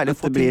liksom deilig å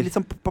få til litt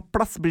sånn på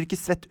plass. Blir ikke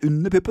svett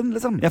under puppen,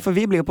 liksom. Ja, for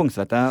vi blir jo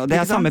pungsvette. Og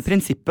det samme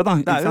prinsippet, da.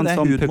 Det jo det,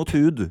 hud mot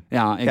hud.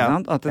 Ja, ikke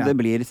sant? At det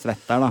blir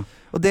svett der, da.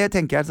 Og det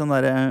tenker jeg sånn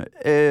der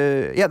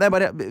ja, det er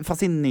bare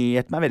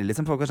fascinert meg veldig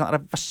liksom. Folk er sånn, det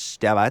er det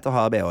verste jeg vet å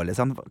ha BH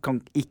liksom.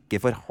 Kan ikke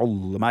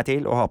forholde meg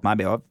til å ha på meg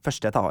BH.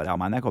 Første jeg tar av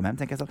meg når jeg kommer hjem,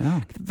 tenker jeg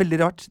sånn. Veldig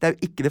rart. Det er jo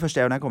ikke det første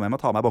jeg gjør når jeg kommer hjem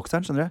å ta av meg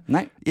bokseren, skjønner du?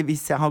 Nei.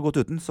 Hvis jeg har gått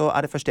uten, så er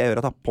det første jeg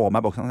gjør å ta på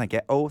meg bokseren og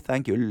tenke, oh,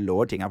 thank you,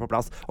 lord, ting er på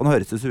plass. Og nå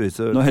høres det ut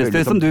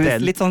som du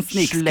litt sånn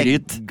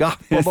snikskryt på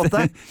en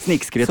måte.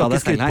 Snikskryt av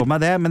deg selv her. På meg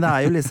det, men det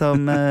er jo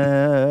liksom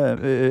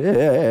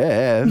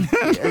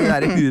det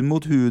der hud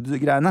mot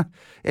hud-greiene.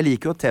 Jeg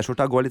liker jo at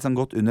T-skjorta går litt sånn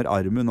godt under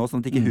armen nå,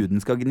 sånn at ikke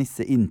huden skal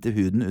gnisse inntil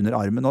huden under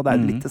armen nå. Det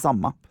er litt det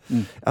samme.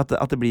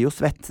 At det blir jo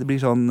svett. Det blir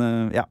sånn,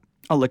 ja.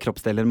 Alle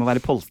kroppsdeler må være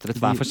polstret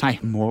hver for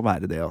seg. Må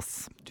være det,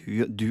 ass.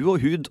 Du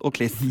og hud og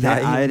kliss.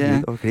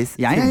 Hud og kliss.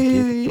 Jeg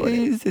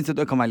synes jo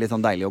det kan være litt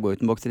sånn deilig å gå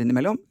uten bokser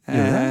innimellom.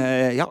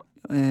 Ja.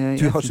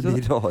 Du har så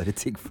mye rare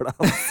ting for deg.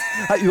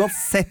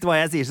 Uansett hva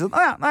jeg sier sånn,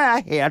 nå er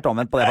jeg helt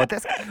omvendt på det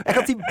faktisk. Jeg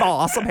kan si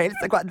hva som helst.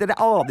 Dere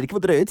aner ikke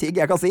hvor drøye ting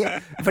jeg kan si.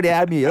 For det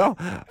er mye da.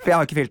 For jeg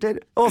har ikke filter.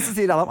 Og så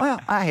sier Adam,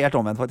 jeg er helt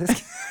omvendt faktisk.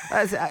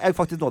 Jeg er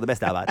faktisk noe av det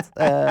beste jeg vet.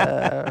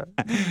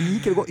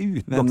 Liker å gå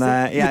uten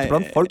bokser. Ute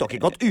blant folk, dere har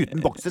ikke gått uten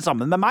bokser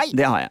sammen med meg.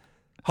 Det har jeg.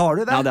 Har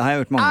du det? Ja, det har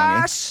jeg gjort mange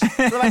ganger. Æsj!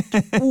 Det har vært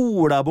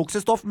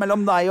olabuksestoff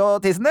mellom deg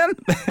og tissen din.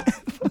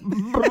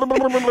 Men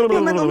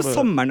om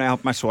sommeren når jeg har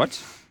på meg shorts,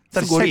 så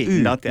det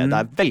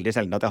er veldig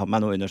sjelden at jeg har på meg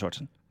noe under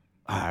shortsen.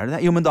 Er det det?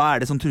 Jo, men da er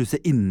det sånn truse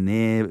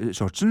inni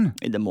shortsen.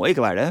 Det må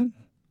ikke være det.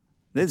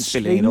 Det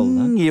spiller ingen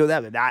rolle. Jo, det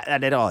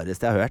er det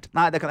rareste jeg har hørt.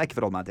 Nei, det kan jeg ikke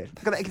forholde meg til.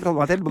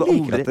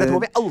 Det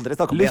må vi aldri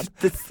snakke om igjen.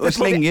 Luftes og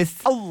slenges.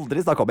 Aldri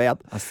snakke om igjen.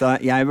 Altså,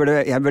 jeg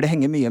burde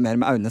henge mye mer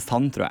med Aune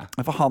Sand, tror jeg.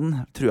 For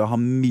han tror jeg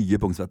har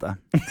mye pungsvette.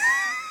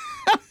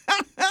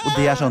 Og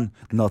det er sånn,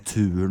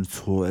 naturens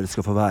hår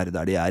skal få være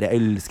der de er. Jeg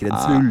elsker en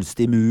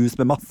svulstig mus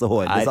med masse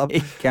hår, liksom.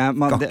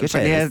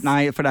 Nei,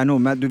 for det er noe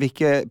med, du vil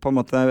ikke på en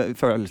måte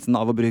følelsen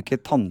av å bruke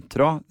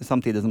tanntråd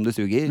samtidig som du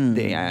suger.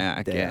 Det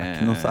er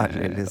ikke noe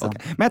særlig, liksom.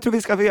 Okay. Men jeg tror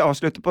vi skal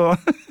avslutte på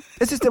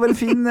Jeg synes det var en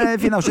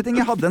fin avslutning.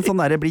 Jeg hadde en sånn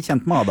der bli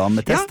kjent med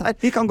Adam-test her.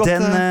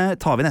 Den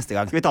tar vi neste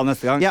gang. Skal vi ta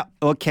neste gang? Ja.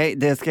 Ok,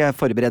 det skal jeg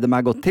forberede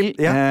meg godt til.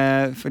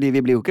 Fordi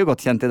vi blir jo ikke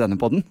godt kjent i denne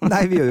podden.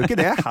 Nei, vi gjør jo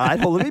ikke det.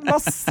 Her holder vi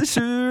masse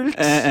skjult.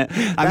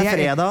 Det er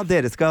fredag,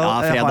 dere skal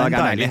ha en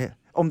deilig.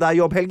 Om det er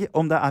jobbhelg,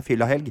 om det er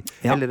fyllahelg,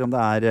 eller om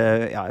det er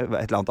et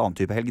eller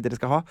annet type helg dere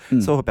skal ha,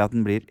 så håper jeg at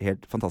den blir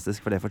helt fantastisk,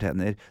 for det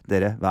fortjener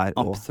dere hver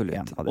og en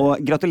av dere.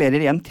 Og gratulerer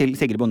igjen til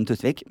Sigrid Bonde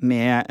Tusvik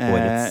med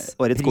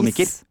årets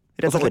komiker.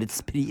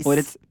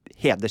 Årets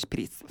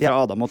hederspris fra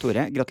Adam og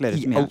Tore. Gratulerer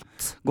så mye.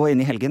 Gå inn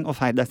i helgen og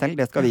feir deg selv,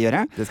 det skal vi gjøre.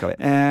 Det skal vi.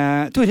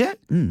 Tore,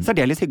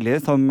 særdeles hyggelig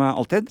som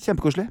alltid.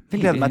 Kjempekoselig. Vi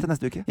gleder meg til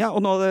neste uke. Ja,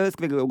 og nå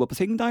skal vi gå på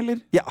syng da, eller?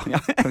 Ja,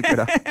 kan vi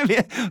gjøre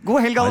det. God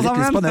helg alle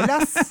sammen.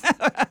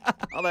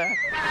 Ha det.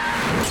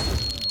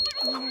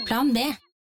 Plan B.